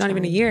mean, not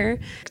even a year.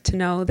 To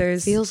know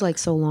there's Feels like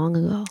so long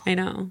ago. I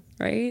know,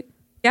 right?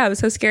 Yeah, it was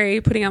so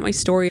scary putting out my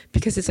story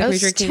because it's like my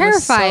drinking terrifying.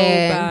 was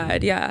so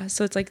bad. Yeah,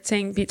 so it's like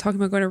talking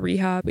about going to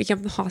rehab, waking up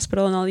in the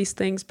hospital and all these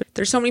things. But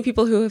there's so many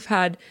people who have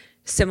had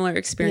similar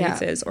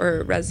experiences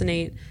or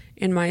resonate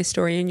in my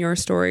story and your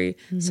story.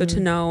 So to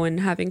know, and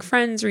having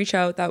friends reach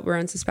out that were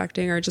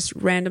unsuspecting, or just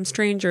random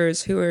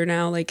strangers who are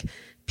now like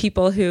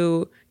people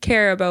who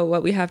care about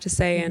what we have to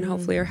say and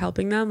hopefully are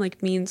helping them,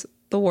 like means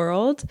the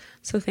world.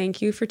 So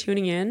thank you for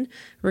tuning in.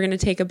 We're going to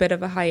take a bit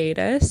of a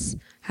hiatus,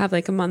 have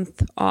like a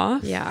month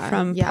off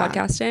from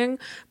podcasting,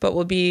 but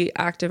we'll be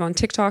active on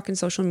TikTok and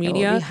social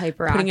media, We'll be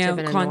hyperactive putting out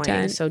and content.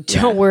 annoying, so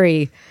don't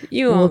worry.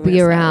 We'll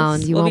be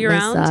around. You won't miss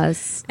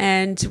us.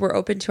 And we're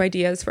open to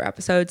ideas for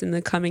episodes in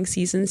the coming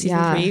season.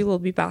 Season 3 will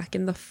be back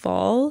in the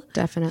fall.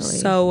 Definitely.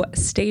 So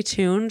stay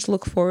tuned.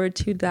 Look forward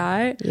to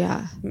that.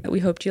 Yeah. We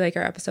hope you like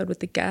our episode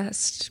with the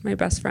guest, my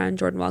best friend,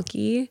 Jordan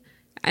Welke.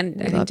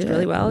 And I think did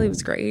really well. He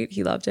was great.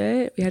 He loved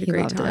it. We had a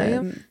great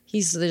time.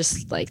 He's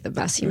just like the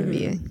best human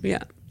being.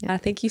 Yeah.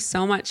 Thank you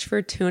so much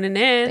for tuning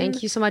in.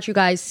 Thank you so much, you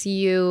guys. See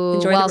you.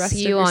 Enjoy the rest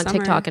see of you your on summer.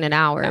 TikTok in an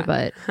hour,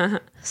 but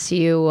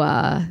see you.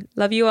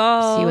 Love you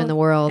all. See you in the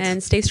world.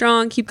 And stay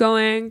strong. Keep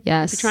going.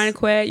 Yes. If you're trying to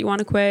quit, you want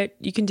to quit,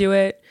 you can do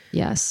it.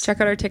 Yes.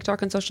 Check out our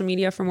TikTok and social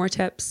media for more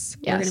tips.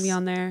 Yes. We're going to be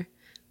on there.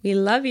 We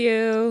love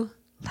you.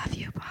 Love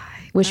you.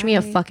 Bye. Wish me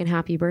a fucking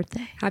happy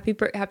birthday. Happy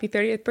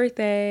 30th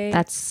birthday.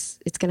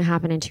 It's gonna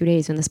happen in 2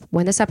 days.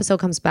 When this episode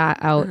comes back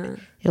out,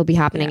 it'll be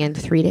happening in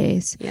 3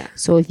 days. Yeah.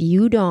 So if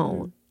you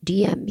don't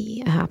DM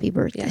me a happy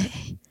birthday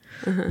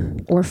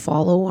or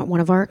follow on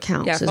one of our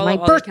accounts as my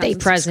birthday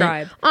present,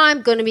 subscribe.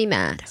 I'm gonna be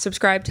mad.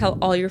 Subscribe. Tell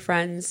all your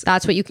friends.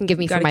 That's what you can give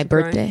me for my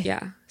birthday. Growing.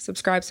 Yeah.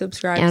 Subscribe.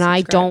 And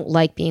I don't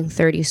like being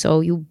 30,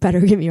 so you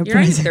better give me a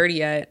present. You're not 30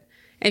 yet.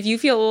 If you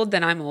feel old,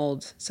 then I'm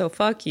old. So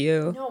fuck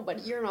you. No,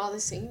 but you're not the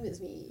same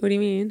as me. What do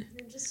you mean?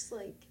 You're just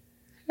like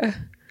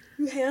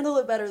you handle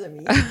it better than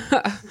me.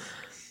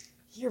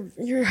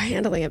 You're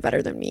handling it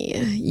better than me.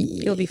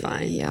 You'll be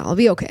fine. Yeah, I'll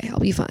be okay. I'll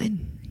be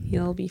fine.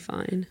 You'll be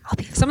fine.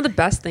 Some of the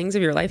best things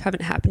of your life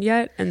haven't happened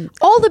yet, and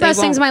all the best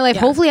things in my life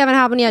hopefully haven't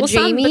happened yet,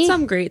 Jamie. But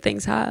some great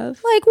things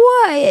have. Like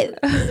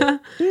what?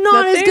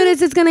 Not as good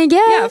as it's gonna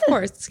get. Yeah, of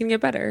course, it's gonna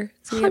get better.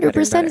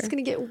 100%, it's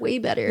gonna get way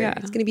better. Yeah,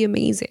 it's gonna be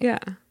amazing.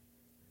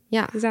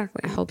 Yeah,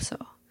 exactly. I hope so.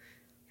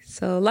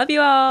 So love you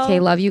all. Okay,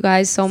 love you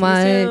guys so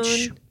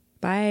much.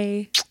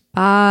 Bye.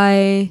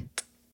 Bye.